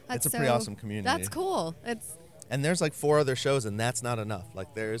it's a pretty awesome community. That's cool. And there's like 4 other shows, and that's not enough.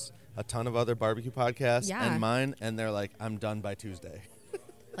 Like there's a ton of other barbecue podcasts Yeah. and mine, and they're like, "I'm done by Tuesday."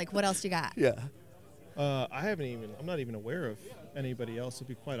 Like, what else you got? Yeah, I'm not even aware of anybody else. To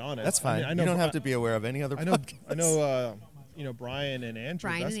be quite honest, that's fine. I mean, I know you don't have to be aware of any other. I know. podcasts. I know. Brian and Andrew.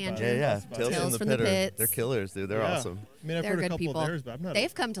 Brian that's and about Andrew. it. Yeah, That's about Tales it. from the Pit. They're killers, dude. They're Yeah. awesome. I mean, I've They're heard a good couple people. of theirs, but I'm not.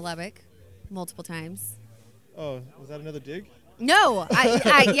 They've come to Lubbock multiple times. Oh, was that another dig? No,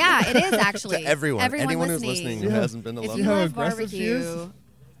 yeah, it is actually. To everyone. Anyone who's listening who Yeah. hasn't been to If Lubbock. you how love aggressive she is? barbecue,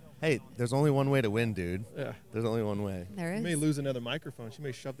 Hey, there's only one way to win, dude. Yeah. There's only one way. there She may is. lose another microphone. She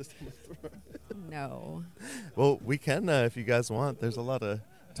may shove this thing. No. Well, we can if you guys want. There's a lot of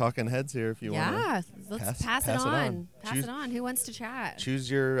talking heads here if you want. Yeah, let's pass it on. Pass Choose- it on. Who wants to chat? Choose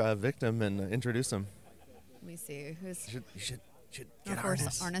your victim and introduce them. Let me see. Who's You should I'll get force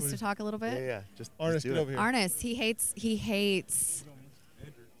Arnis. Arnis to talk a little Yeah, bit? yeah. Just Arnis, do get it. over here. Arnis, he hates. I'm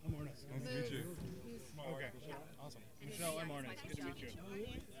Arnis. Nice to meet you. Okay. Awesome. Michelle, I'm Arnis. Good to meet you.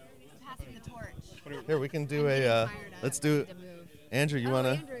 Passing the torch. Here, we can do a. Let's do. Andrew, you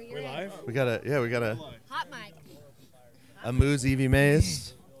wanna? We live? We got a Hot mic. a Moose Evie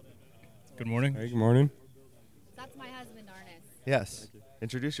Mays. Good morning. Hey, good morning. That's my husband, Arnis. Yes.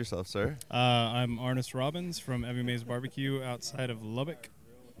 Introduce yourself, sir. I'm Arnis Robbins from Evie Mae's Barbecue outside of Lubbock.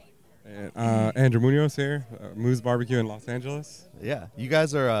 And, Andrew Munoz here, Moose Barbecue in Los Angeles. Yeah, you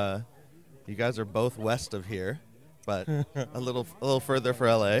guys are you guys are both west of here, but a little further for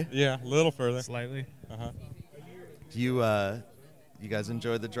LA. Yeah, a little further. Slightly. Do you guys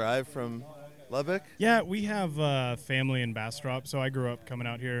enjoy the drive from Lubbock? Yeah, we have family in Bastrop, so I grew up coming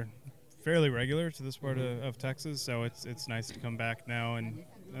out here fairly regular to this part of Texas. So it's nice to come back now and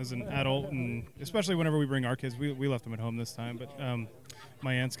as an adult, and especially whenever we bring our kids. We left them at home this time, but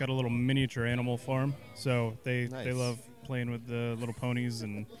my aunt's got a little miniature animal farm, so they love playing with the little ponies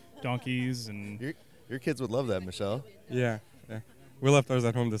and donkeys and. Your kids would love that, Michelle. Yeah. We left ours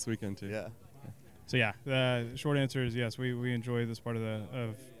at home this weekend too. Yeah. So yeah, the short answer is yes. We enjoy this part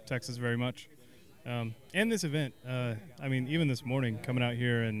of Texas very much, and this event. I mean, even this morning, coming out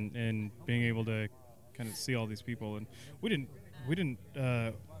here and being able to kind of see all these people, and we didn't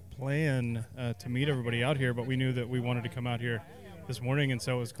plan to meet everybody out here, but we knew that we wanted to come out here this morning, and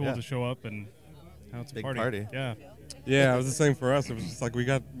so it was cool to show up and now it's a Big party. party. Yeah. Yeah, it was the same for us. It was just like we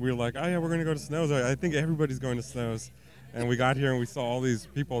were like, oh yeah, we're gonna go to Snows. I think everybody's going to Snows, and we got here and we saw all these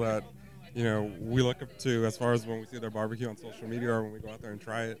people that, we look up to as far as when we see their barbecue on social media or when we go out there and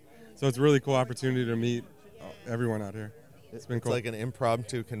try it. So it's a really cool opportunity to meet everyone out here. It's been cool. Like an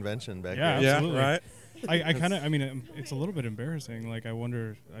impromptu convention back Yeah, there. absolutely. Yeah, right. I kind of, it's a little bit embarrassing. Like, I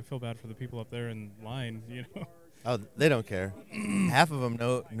feel bad for the people up there in line, Oh, they don't care. Half of them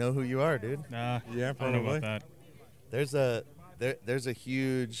know who you are, dude. Nah, Yeah, I don't know probably. about that. There's a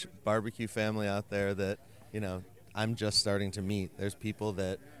huge barbecue family out there that I'm just starting to meet. There's people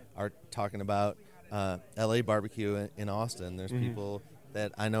that are talking about LA barbecue in Austin. There's people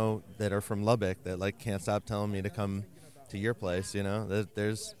that I know that are from Lubbock that can't stop telling me to come to your place.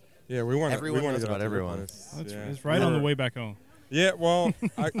 There's Yeah, we want Everyone knows to about everyone. It's right on the way back home. Yeah, well,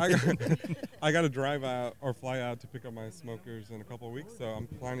 I got to drive out or fly out to pick up my smokers in a couple of weeks, so I'm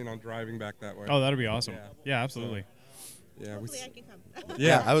planning on driving back that way. Oh, that'd be awesome. Yeah, absolutely. Yeah, Hopefully I can come.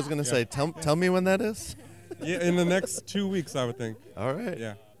 yeah. I was gonna say, tell me when that is. Yeah, in the next 2 weeks, I would think. All right.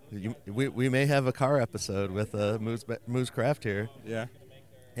 Yeah. We may have a car episode with Moose Craft here. Yeah.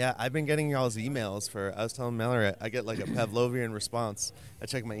 Yeah, I've been getting y'all's emails I was telling Mallory, I get like a Pavlovian response. I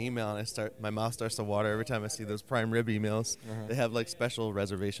check my email and my mouth starts to water every time I see those prime rib emails. They have special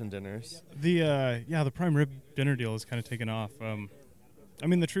reservation dinners. The prime rib dinner deal is kind of taken off. I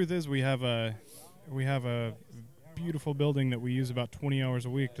mean, the truth is we have a beautiful building that we use about 20 hours a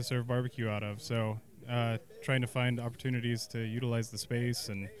week to serve barbecue out of. So trying to find opportunities to utilize the space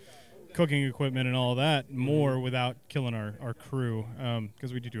and cooking equipment and all that more without killing our crew,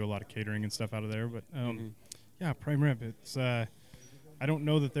 because we do a lot of catering and stuff out of there. But yeah, prime rib. It's I don't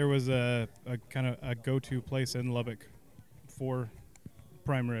know that there was a kind of a go-to place in Lubbock for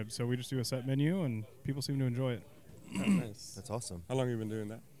prime rib, so we just do a set menu and people seem to enjoy it. Nice. That's awesome. How long have you been doing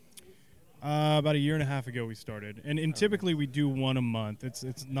that? About a year and a half ago we started, and typically we do one a month.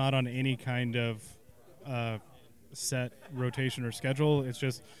 It's not on any kind of set rotation or schedule. It's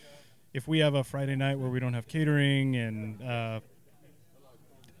just if we have a Friday night where we don't have catering and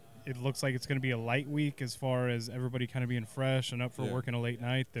it looks like it's going to be a light week as far as everybody kind of being fresh and up for working a late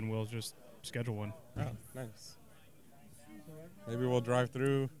night, then we'll just schedule one. Oh, nice. Maybe we'll drive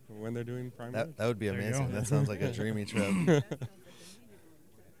through when they're doing prime rib. That would be There you amazing. go. That sounds like a dreamy trip.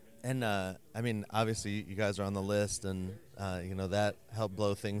 And I mean, obviously, you guys are on the list, and that helped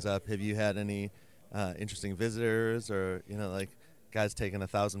blow things up. Have you had any interesting visitors, or guys taking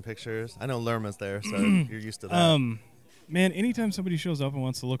 1,000 pictures? I know Lerma's there, so you're used to that. Man, anytime somebody shows up and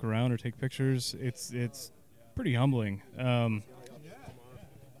wants to look around or take pictures, it's pretty humbling.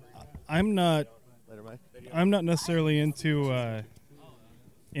 I'm not necessarily into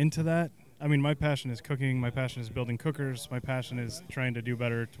that. I mean, my passion is cooking. My passion is building cookers. My passion is trying to do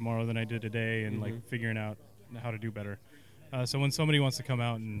better tomorrow than I did today, and figuring out how to do better. So when somebody wants to come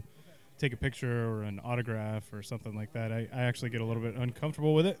out and take a picture or an autograph or something like that, I actually get a little bit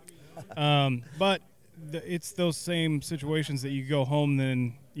uncomfortable with it. But it's those same situations that you go home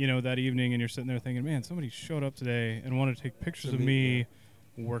then, that evening and you're sitting there thinking, man, somebody showed up today and wanted to take pictures of me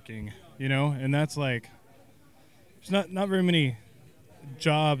working, and that's like, there's not very many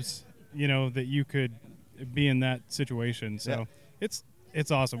jobs, that you could be in that situation. So it's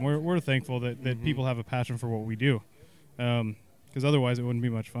awesome. We're thankful that people have a passion for what we do. Because otherwise it wouldn't be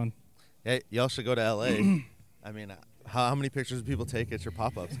much fun. Yeah, y'all should go to LA. I mean, how many pictures do people take at your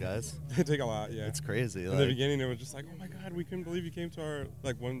pop-ups, guys? They take a lot, yeah. It's crazy. In the beginning, it was just like, oh my God, we couldn't believe you came to our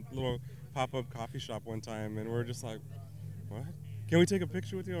one little pop-up coffee shop one time, and we're just like, what? Can we take a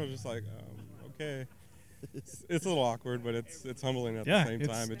picture with you? I was just like, okay. It's a little awkward, but it's humbling at the same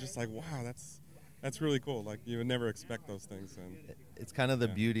time. It's just like, wow, that's really cool. Like, you would never expect those things. And it's kind of the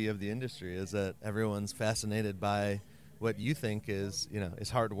beauty of the industry is that everyone's fascinated by what you think is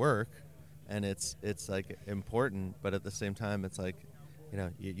hard work, and it's like important, but at the same time, it's like,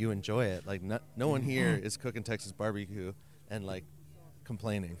 you enjoy it. Like no one here is cooking Texas barbecue and like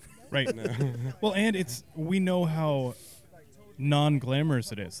complaining. Right. Well, and we know how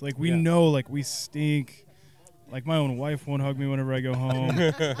non-glamorous it is. Like we know, like we stink. Like my own wife won't hug me whenever I go home.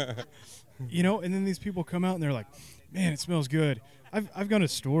 And then these people come out and they're like, "Man, it smells good." I've gone to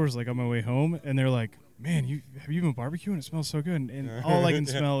stores like on my way home, and they're like, "Man, have you been barbecuing? It smells so good." And all I can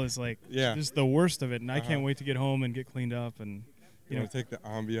smell is like just the worst of it, and I can't wait to get home and get cleaned up and take the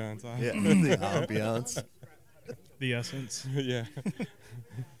ambiance off. Yeah, the ambiance, the essence. Yeah.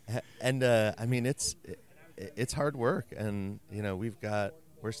 And I mean, it's hard work, and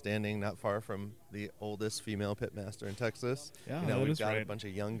we're standing not far from the oldest female pitmaster in Texas. Yeah, we've got a bunch of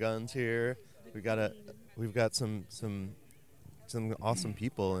young guns here. We've got some awesome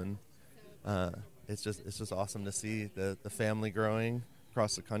people, and it's just awesome to see the family growing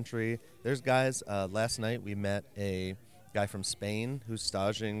across the country. There's guys. Last night we met a guy from Spain who's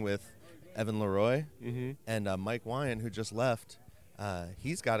staging with Evan Leroy, and Mike Wyan, who just left.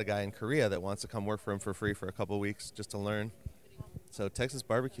 He's got a guy in Korea that wants to come work for him for free for a couple weeks just to learn. So Texas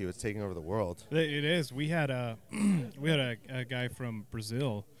barbecue is taking over the world. It is. We had a guy from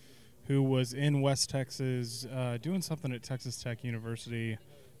Brazil who was in West Texas doing something at Texas Tech University.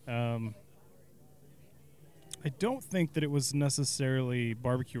 I don't think that it was necessarily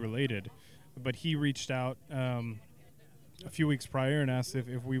barbecue related, but he reached out a few weeks prior and asked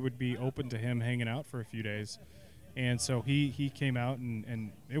if we would be open to him hanging out for a few days. And so he came out,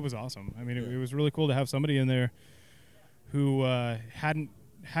 and it was awesome. I mean, it was really cool to have somebody in there who hadn't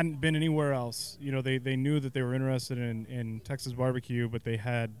been anywhere else. They knew that they were interested in Texas barbecue, but they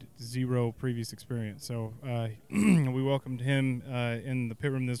had zero previous experience. So we welcomed him in the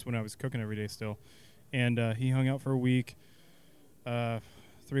pit room when I was cooking every day still. And he hung out for a week, 3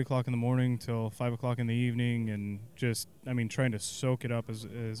 o'clock in the morning till 5 o'clock in the evening, and just, trying to soak it up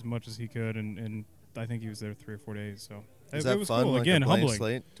as much as he could. And I think he was there 3 or 4 days. So Is it that was fun? cool. Like Again, a blank humbling.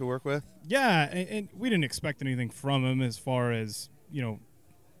 slate to work with? Yeah, and we didn't expect anything from him as far as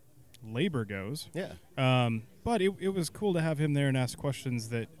labor goes. Yeah. But it was cool to have him there and ask questions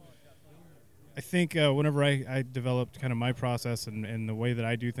that I think whenever I developed kind of my process and the way that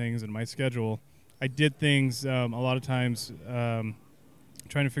I do things and my schedule, I did things a lot of times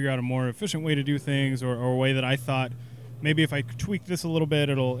trying to figure out a more efficient way to do things or a way that I thought maybe if I tweak this a little bit,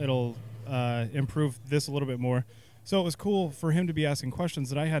 it'll improve this a little bit more. So it was cool for him to be asking questions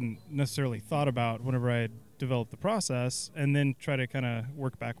that I hadn't necessarily thought about whenever I had developed the process, and then try to kind of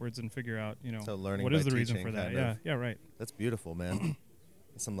work backwards and figure out, so learning what by is the reason teaching, for that. kind Yeah, of. yeah, right. That's beautiful, man.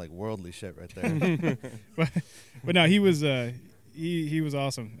 That's some like worldly shit right there. but no, he was he was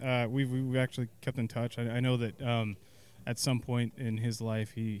awesome. We actually kept in touch. I know that at some point in his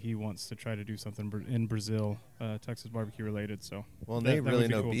life, he wants to try to do something in Brazil, Texas barbecue related. So they that really would be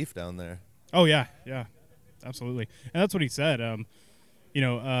know cool. beef down there. Oh yeah, absolutely. And that's what he said.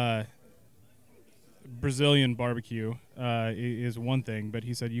 Brazilian barbecue is one thing, but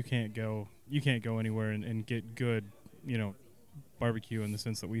he said you can't go anywhere and get good, barbecue in the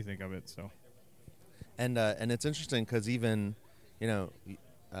sense that we think of it. So, and it's interesting because even,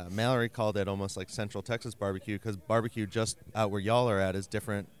 Mallory called it almost like Central Texas barbecue because barbecue just out where y'all are at is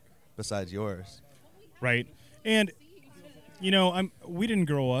different besides yours. Right. And, we didn't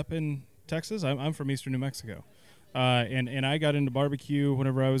grow up in Texas. I'm from Eastern New Mexico. And I got into barbecue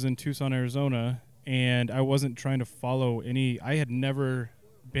whenever I was in Tucson, Arizona, and I wasn't trying to follow I had never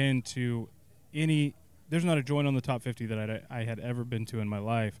been to there's not a joint on the top 50 that I had ever been to in my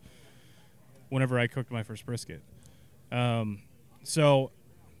life whenever I cooked my first brisket. So,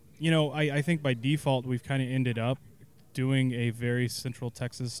 I think by default we've kind of ended up doing a very Central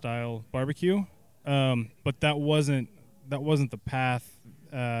Texas style barbecue. But that wasn't the path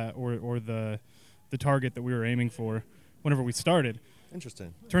or the target that we were aiming for whenever we started.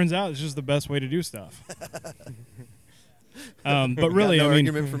 Interesting. Turns out it's just the best way to do stuff. But really, no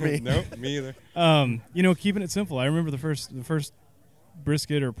argument for me. Nope, me either. Keeping it simple. I remember the first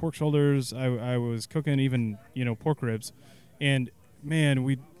brisket or pork shoulders I was cooking, even pork ribs, and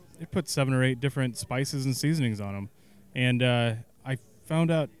man, it put 7 or 8 different spices and seasonings on them, and I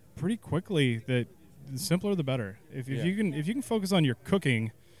found out pretty quickly that the simpler the better. If you can focus on your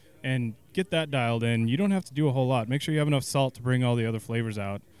cooking and get that dialed in, you don't have to do a whole lot. Make sure you have enough salt to bring all the other flavors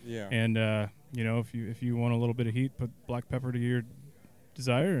out. Yeah. And if you want a little bit of heat, put black pepper to your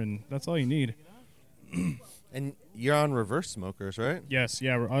desire, and that's all you need. And you're on reverse smokers, right? Yes,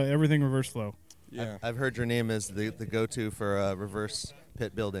 yeah, everything reverse flow. Yeah. I've heard your name is the go-to for reverse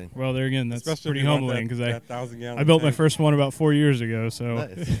pit building. Well, there again, that's Especially pretty if you want humbling that because I 1,000 gallon I built my tank. first one about 4 years ago. So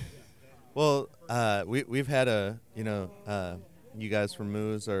Nice. Well, we've had you guys from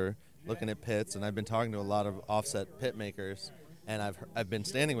Moose are looking at pits, and I've been talking to a lot of offset pit makers, and I've been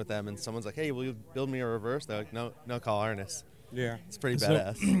standing with them, and someone's like, "Hey, will you build me a reverse?" They're like, "No, call harness." Yeah, it's pretty So,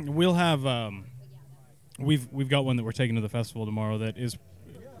 badass. We'll have we've got one that we're taking to the festival tomorrow. That is,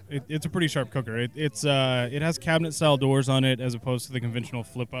 it's a pretty sharp cooker. It has cabinet style doors on it as opposed to the conventional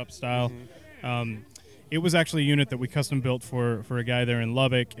flip up style. It was actually a unit that we custom built for a guy there in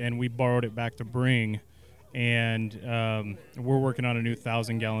Lubbock, and we borrowed it back to bring. And we're working on a new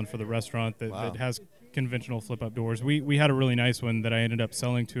 1,000-gallon for the restaurant that has conventional flip-up doors. We had a really nice one that I ended up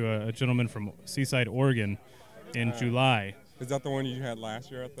selling to a gentleman from Seaside, Oregon in July. Is that the one you had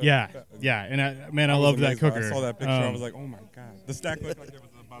last year at the? Yeah. And I love that cooker. I saw that picture. I was like, oh my god, the stack looked like it was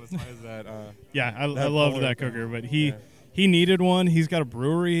about as high as that. Yeah, I love that cooker. But he needed one. He's got a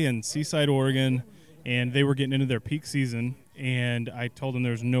brewery in Seaside, Oregon, and they were getting into their peak season. And I told him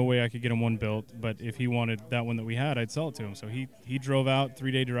there's no way I could get him one built, but if he wanted that one that we had, I'd sell it to him. So he drove out,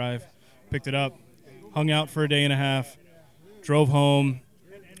 3-day drive, picked it up, hung out for a day and a half, drove home.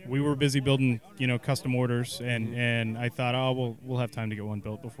 We were busy building, custom orders, and I thought, we'll have time to get one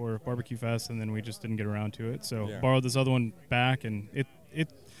built before Barbecue Fest, and then we just didn't get around to it. So borrowed this other one back, and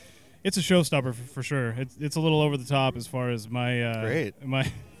it's a showstopper for sure. It's a little over the top as far as my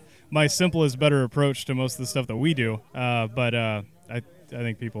my simplest, better approach to most of the stuff that we do. But I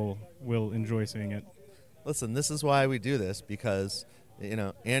think people will enjoy seeing it. Listen, this is why we do this, because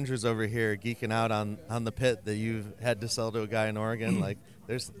Andrew's over here geeking out on the pit that you've had to sell to a guy in Oregon. Like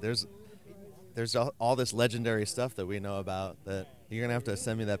there's all this legendary stuff that we know about that you're gonna have to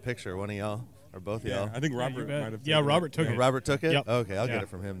send me that picture, one of y'all or both of y'all. I think Robert might have. Yeah, Robert took it. Robert took it? Yep. Okay, I'll get it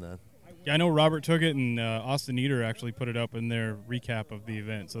from him then. Yeah, I know Robert took it, and Austin Eater actually put it up in their recap of the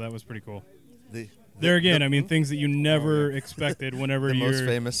event, so that was pretty cool. There again, things that you never expected whenever the you're... most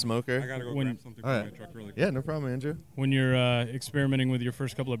famous smoker. I got to go grab something from my truck really quick. Yeah, no problem, Andrew. When you're experimenting with your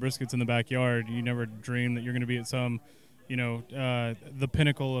first couple of briskets in the backyard, you never dream that you're going to be at some, the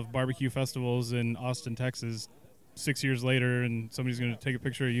pinnacle of barbecue festivals in Austin, Texas, 6 years later, and somebody's going to take a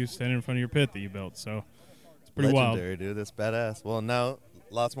picture of you standing in front of your pit that you built. So it's pretty legendary, wild. Dude. That's badass. Well, now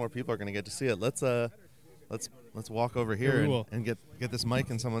lots more people are going to get to see it. Let's walk over here and get this mic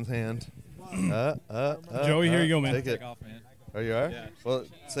in someone's hand. Joey, here you go, man. Take it. Off, man. Oh, you are? Yeah. Well,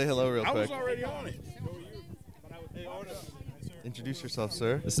 say hello real quick. I was already on it. Introduce yourself,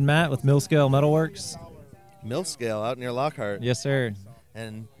 sir. This is Matt with Millscale Metalworks. Millscale out near Lockhart. Yes, sir.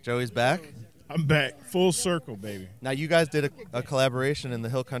 And Joey's back? I'm back. Full circle, baby. Now, you guys did a collaboration in the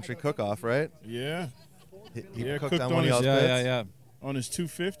Hill Country Cook-Off, right? Yeah. He Yeah, cooked cooked on on one of his- y'all's pits? Yeah. On his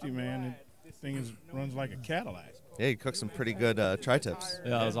 250, man, the thing runs like a Cadillac. Yeah, he cooked some pretty good tri-tips.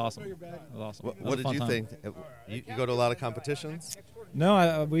 Yeah, that was awesome. That was awesome. What did you think? You go to a lot of competitions?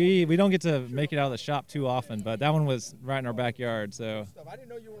 No, we don't get to make it out of the shop too often, but that one was right in our backyard. So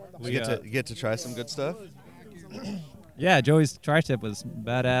You get to try some good stuff? yeah, Joey's tri-tip was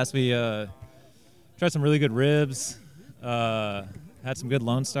badass. We tried some really good ribs. Had some good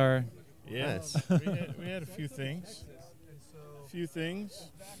Lone Star. Yeah. Nice. we had a few things.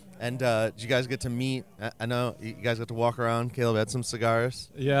 And did you guys get to meet? I know you guys got to walk around. Caleb had some cigars.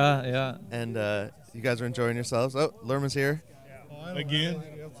 Yeah. And you guys are enjoying yourselves. Oh, Lerma's here. Again?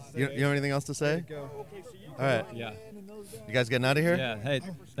 You have anything else to say? All right. Yeah. You guys getting out of here? Yeah. Hey,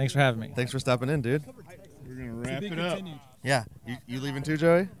 thanks for having me. Thanks for stopping in, dude. We're going to wrap it up. Yeah. You leaving too,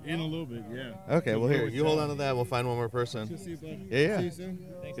 Joey? In a little bit, yeah. Okay, well, here. You hold on to that. We'll find one more person. Yeah. See you soon.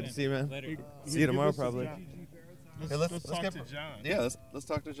 Good to see you, man. Later. See you tomorrow, probably. Let's Hey, talk get- to John. Yeah, let's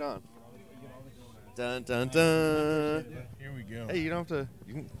talk to John. Dun dun dun. Here we go. Hey, you don't have to.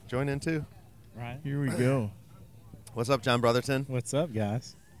 You can join in too. Right. Here we go. What's up, John Brotherton? What's up,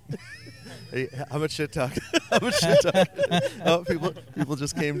 guys? Hey, how much shit talk? How much shit talk? Oh, people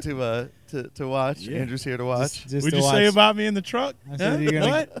just came to watch. Yeah. Andrew's here to watch. Just What'd to you watch. say about me in the truck? I said you're gonna,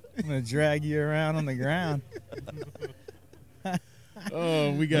 What? I'm gonna drag you around on the ground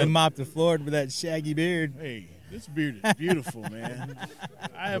Oh, we got. and mop the floor with that shaggy beard. Hey, this beard is beautiful, man.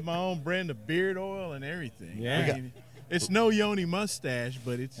 I have my own brand of beard oil and everything. Yeah. I mean, it's no Yoni mustache,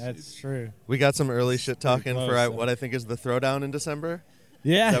 but That's true. We got some early shit talking for close, what I think is the throwdown in December.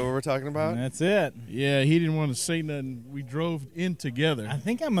 Yeah. Is that what we're talking about? That's it. yeah. He didn't want to say nothing. We drove in together. I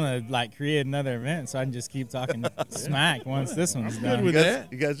think I'm gonna create another event so I can just keep talking smack once this one's I'm good done. with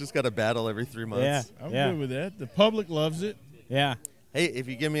that. You guys just got to battle every 3 months. Yeah. I'm yeah. good with that. The public loves it. Yeah. Hey, if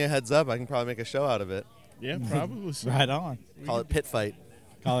you give me a heads up, I can probably make a show out of it. Yeah, probably. So. Right on. Call it Pit Fight.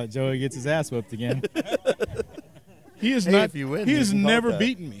 Call it Joey gets his ass whooped again. He is Hey, not. if you win, he you has can call it never that.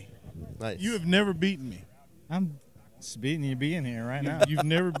 beaten me. Nice. You have never beaten me. I'm It's beating you being here right now. You've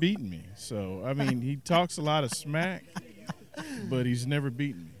never beaten me. So, I mean, he talks a lot of smack, but he's never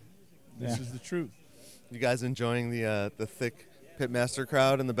beaten me. This is the truth. You guys enjoying the thick pitmaster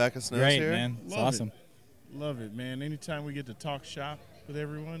crowd in the back of Snows Great, here? man. It's Love awesome. Love it, man. Anytime we get to talk shop with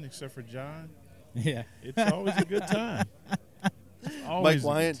everyone except for John, Yeah. it's always a good time. Mike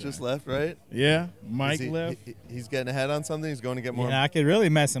Wyant just left, right? Yeah, Mike left. He's getting ahead on something. He's going to get more. Yeah, I could really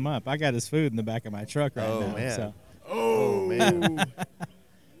mess him up. I got his food in the back of my truck right now. Man. So. Oh, man.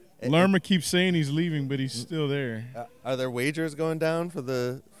 Lerma keeps saying he's leaving, but he's still there. Are there wagers going down for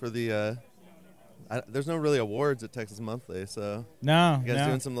the there's no really awards at Texas Monthly, so No. you guys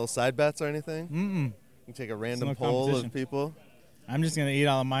doing some little side bets or anything? Mm-mm. You take a random no poll competition. of people. I'm just gonna eat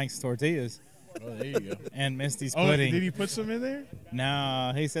all of Mike's tortillas. Oh, there you go. And Misty's Oh, pudding. did he put some in there?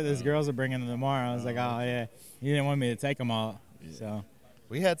 No, he said his girls are bringing them tomorrow. I was like, oh yeah, he didn't want me to take them all. So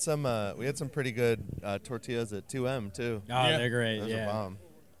We had some pretty good tortillas at 2M too. oh, they're great. Those yeah, are bomb.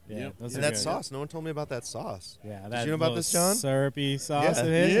 yeah. Those And are that good. sauce, no one told me about that sauce. Yeah, Did that you know about little this, John? syrupy sauce Yeah. of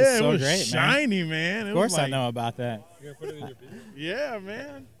his Yeah, is so it was great, shiny, man. Of course, I know about that. Yeah,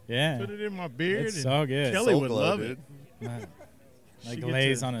 man. Yeah, Put it in my beard. it's and so good. Kelly would Soul glow, love dude. it. Like She glaze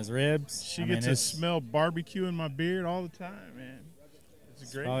gets on his ribs. She I mean, gets to it's smell barbecue in my beard all the time, man.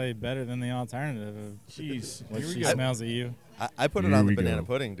 It's great. probably better than the alternative of Jeez. what Here we she go. smells at you. I put it Here on the we banana go.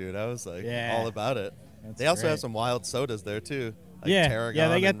 pudding, dude. I was like Yeah. all about it. That's They also great. have some wild sodas there too. Like yeah,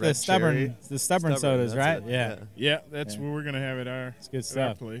 Tarragon they get and the red stubborn, cherry. the stubborn sodas, that's right? it, Yeah. Yeah, that's Yeah. what we're gonna have at our It's good at our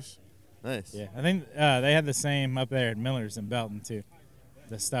stuff. place. Nice. Yeah, I think they have the same up there at Miller's in Belton too.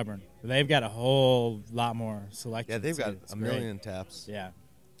 The stubborn, but they've got a whole lot more selection. Yeah, they've too. got It's a great. million taps. Yeah,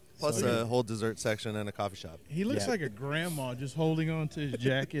 Plus So a good. whole dessert section and a coffee shop. He looks Yeah. like a grandma just holding on to his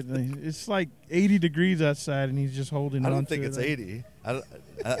jacket. It's like 80 degrees outside, and he's just holding I on don't to think it. it's 80.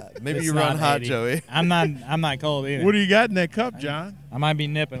 maybe It's you run not hot, 80. Joey. I'm not cold either. What do you got in that cup, John? I might be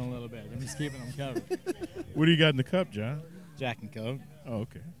nipping a little bit. I'm just keeping them covered. What do you got in the cup, John? Jack and Coke, Oh,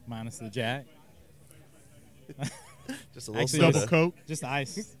 okay. minus the Jack. Just a little Actually, soda. Double Coke. Just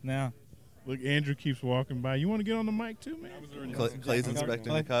ice. No. Look, Andrew keeps walking by. You want to get on the mic too, man? Clay's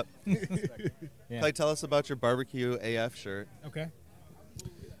inspecting the cup. Yeah. Clay, tell us about your barbecue AF shirt. Okay.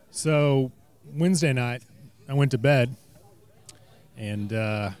 So Wednesday night, I went to bed, and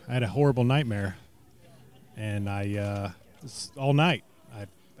I had a horrible nightmare, and all night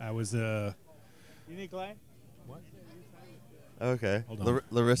I was You need Clay? Okay. Hold on.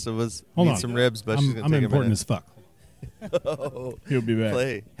 Larissa was Hold needs on. some ribs, but she's I'm gonna take important a as fuck. minute. Oh, He'll be back.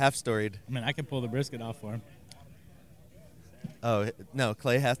 Clay, half storied. I mean, I can pull the brisket off for him. Oh no,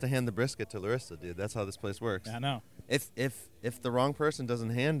 Clay has to hand the brisket to Larissa, dude. That's how this place works. I know. If the wrong person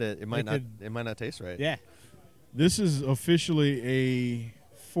doesn't hand it, it might not taste right. Yeah. This is officially a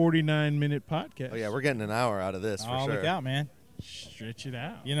 49-minute podcast. Oh yeah, we're getting an hour out of this for Oh, sure. look out, man. Stretch it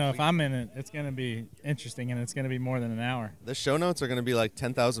out. You know, if I'm in it, it's going to be interesting, and it's going to be more than an hour. The show notes are going to be like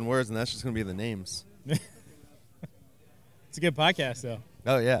 10,000 words, and that's just going to be the names. It's a good podcast, though.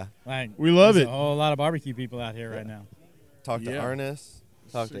 Oh yeah. Like, We love there's it. a whole lot of barbecue people out here right now. Talk to Yeah. Arnis.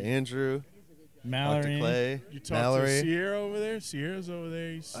 Talk to Andrew. Talk to Mallory. Clay. You talked to Mallory. Sierra over there. Sierra's over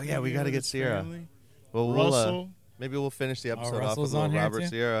there. He's Oh, yeah, we sneaking gotta with get his Sierra. family. Well, Russell. maybe we'll finish the episode off with Russell's a little on here, Robert too?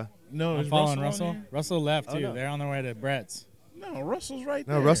 Sierra. No, I'm is following Russell. Russell. on here? Russell left, Oh, too. no. They're on their way to Brett's. No, Russell's right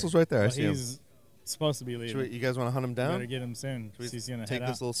No, there. Russell's right there. I Well, see him. he's supposed to be leaving. You guys want to hunt him down? Better get him soon. Should we He's going to take head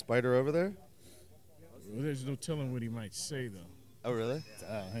this out. little spider over there? Well, there's no telling what he might say, though. Oh, really?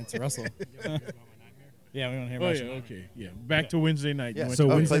 It's Russell. Yeah, we want to hear Oh, about yeah, you. okay. Yeah, back to Wednesday night. You Yeah, went So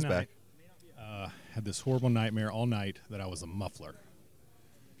to- Wednesday Clay's night, back. had this horrible nightmare all night that I was a muffler.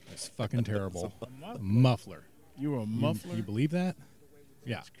 It's fucking terrible. A muffler. You were a muffler? You believe that?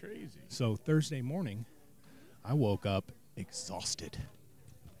 Yeah. That's crazy. So Thursday morning, I woke up exhausted.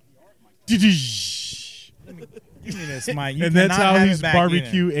 Give me this, Mike. You And that's cannot how have he's it back either.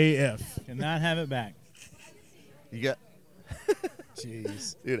 barbecue AF. Cannot have it back. You got,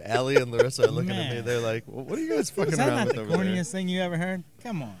 Jeez. dude. Allie and Larissa are looking at me. Man. They're like, "What are you guys fucking Is that around not with the over there?" corniest thing you ever heard?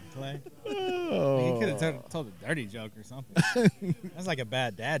 Come on, Clay. Oh. You could have told a dirty joke or something. That's like a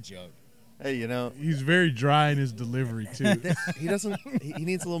bad dad joke. Hey, you know, He's very dry in his delivery, too. he doesn't. He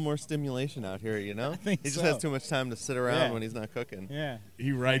needs a little more stimulation out here. You know, think he just so. has too much time to sit around Yeah. when he's not cooking. Yeah.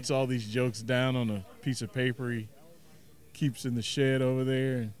 He writes all these jokes down on a piece of paper he keeps in the shed over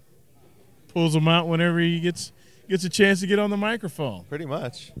there and pulls them out whenever he gets a chance to get on the microphone. Pretty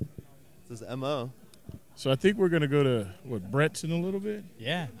much. This is Mo. So I think we're going to go to, Brett's in a little bit?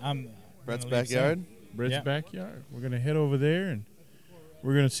 Yeah. I'm Brett's gonna leave backyard. soon. Brett's Yeah. backyard. We're going to head over there and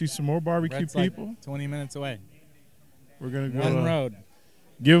we're going to see some more barbecue Brett's people. like 20 minutes away. We're going to go One road.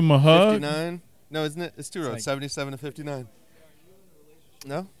 give him a hug. 59. No, isn't it? It's two roads, 77 to 59.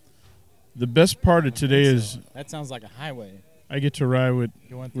 No? The best part of today is that sounds like a highway. I get to ride with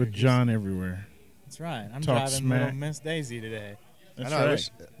through John everywhere. That's right. I'm Talk driving smack. little Miss Daisy today. That's I know, I right. wish,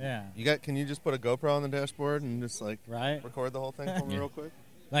 Yeah. Can you just put a GoPro on the dashboard and just Right. record the whole thing for me real quick?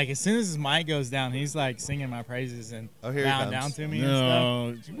 Like as soon as his mic goes down, he's like singing my praises and here he bowing comes. down to me No,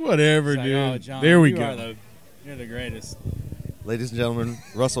 and stuff. whatever, It's like, dude. Oh, John, There we you go. You're the greatest. Ladies and gentlemen,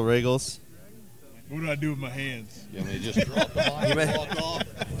 Russell Regals. What do I do with my hands? You want me to just drop the mic and walk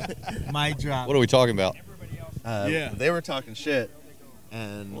off? Mic drop. What are we talking about? They were talking shit.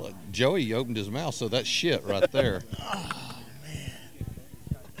 And Well, Joey opened his mouth, so that's shit right there.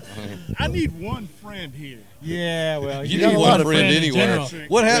 I need one friend here. Yeah, well, You got need a lot one of friend friends in anywhere. general.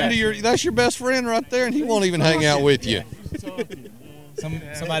 What happened to that's your best friend right there, and he won't even hang out with you. Somebody he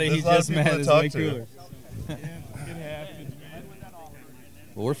There's a lot of just people met to is talk way to. cooler.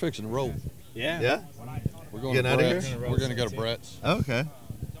 Well, we're fixing to roll. Yeah? We're going Getting to outta Brett's. here? We're going to go to Brett's. Oh, okay.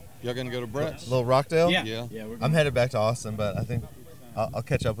 Y'all going to go to Brett's? Little Rockdale? Yeah. Yeah. We're I'm headed back to Austin, but I think I'll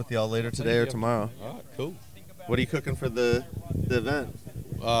catch up with y'all later today or tomorrow. All right, cool. What are you cooking for the event?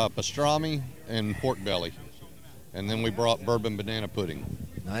 Pastrami and pork belly. And then we brought bourbon banana pudding.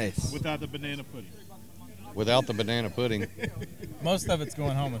 Nice. Without the banana pudding. Without the banana pudding. Most of it's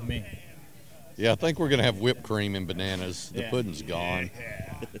going home with me. Yeah, I think we're going to have whipped cream and bananas. The Yeah. pudding's gone.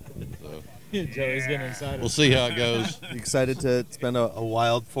 So, Joey's getting excited. we'll see how it goes. You excited to spend a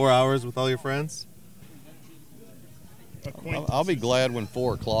wild 4 hours with all your friends? I'll be glad when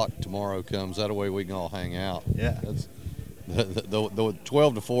 4 o'clock tomorrow comes. That way we can all hang out. Yeah. That's, the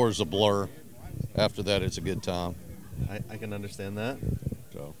 12 to 4 is a blur. After that, it's a good time. I can understand that.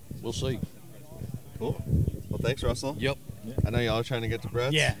 So we'll see. Cool. Well, thanks, Russell. Yep. I know y'all are trying to get to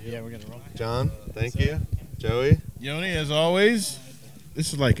Brett's. Yeah, we're gonna roll. John, thank you. Joey. Yoni, as always,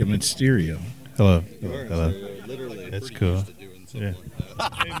 this is like a Mysterio. Hello. Hello. Literally, That's pretty cool. used to doing something like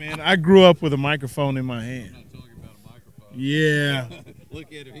that. Hey, man, I grew up with a microphone in my hand. I'm talking about a microphone. Yeah.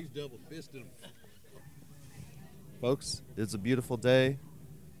 Look at him. He's double fisted. Folks, it's a beautiful day,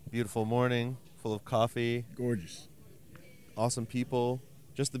 beautiful morning, full of coffee, Gorgeous. awesome people.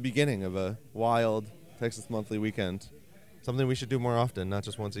 Just the beginning of a wild Texas Monthly weekend. Something we should do more often, not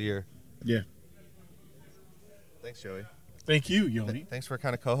just once a year. Yeah. Thanks, Joey. Thank you, Yoni. Thanks for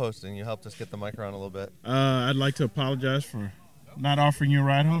kind of co-hosting. You helped us get the mic around a little bit. I'd like to apologize for not offering you a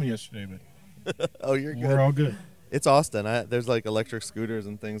ride home yesterday, but Oh, you're good. we're all good. It's Austin. There's like electric scooters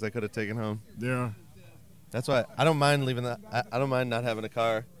and things I could have taken home. There are. That's why I don't mind leaving that. I don't mind not having a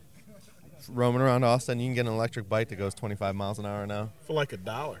car. Roaming around Austin, you can get an electric bike that goes 25 miles an hour now For like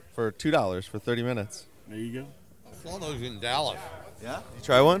 $1. for $2 for 30 minutes. There you go. I saw those in Dallas. Yeah? You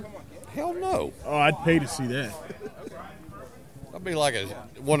try one? Hell no. Oh, I'd pay to see that. I'd be like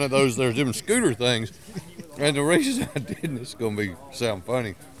one of those. There's them scooter things, and the reason I didn't, it's gonna sound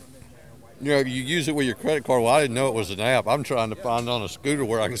funny. You know, you use it with your credit card. Well, I didn't know it was an app. I'm trying to find on a scooter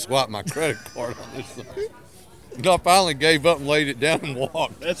where I can swipe my credit card on this thing. And I finally gave up and laid it down and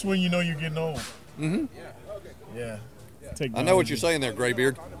walked. That's when you know you're getting old. Mm-hmm. Yeah. I know what you're saying there,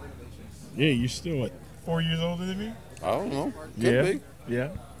 Graybeard. Yeah, you're still, what, 4 years older than me? I don't know. Could Yeah. be. Yeah.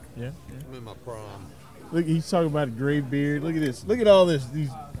 Yeah. I'm in my prime. Look, he's talking about a gray beard. Look at this. Look at all this. These.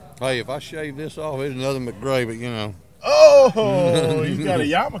 Hey, if I shave this off, it's another McGray, but you know. Oh, he's got a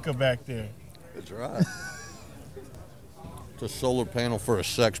yarmulke back there. That's right. It's a solar panel for a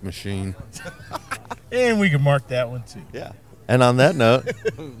sex machine. And we can mark that one too. Yeah. And on that note,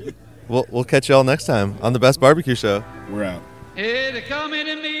 we'll catch y'all next time on the Best Barbecue Show. We're out. Hey, they call me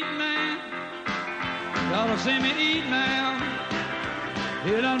the meat man. Y'all to see me eat now.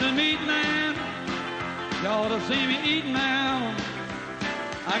 Hit on the meat man. Y'all to see me eat now.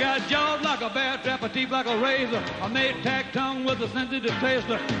 I got jaws like a bear trap, a teeth like a razor. I made tack tongue with a sensitive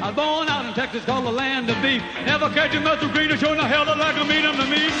taster. I was born out in Texas, called the land of beef. Never catch a muscle green or show no hell like a meat. I'm the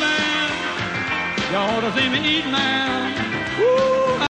meat man. Y'all to see me eat now. Woo!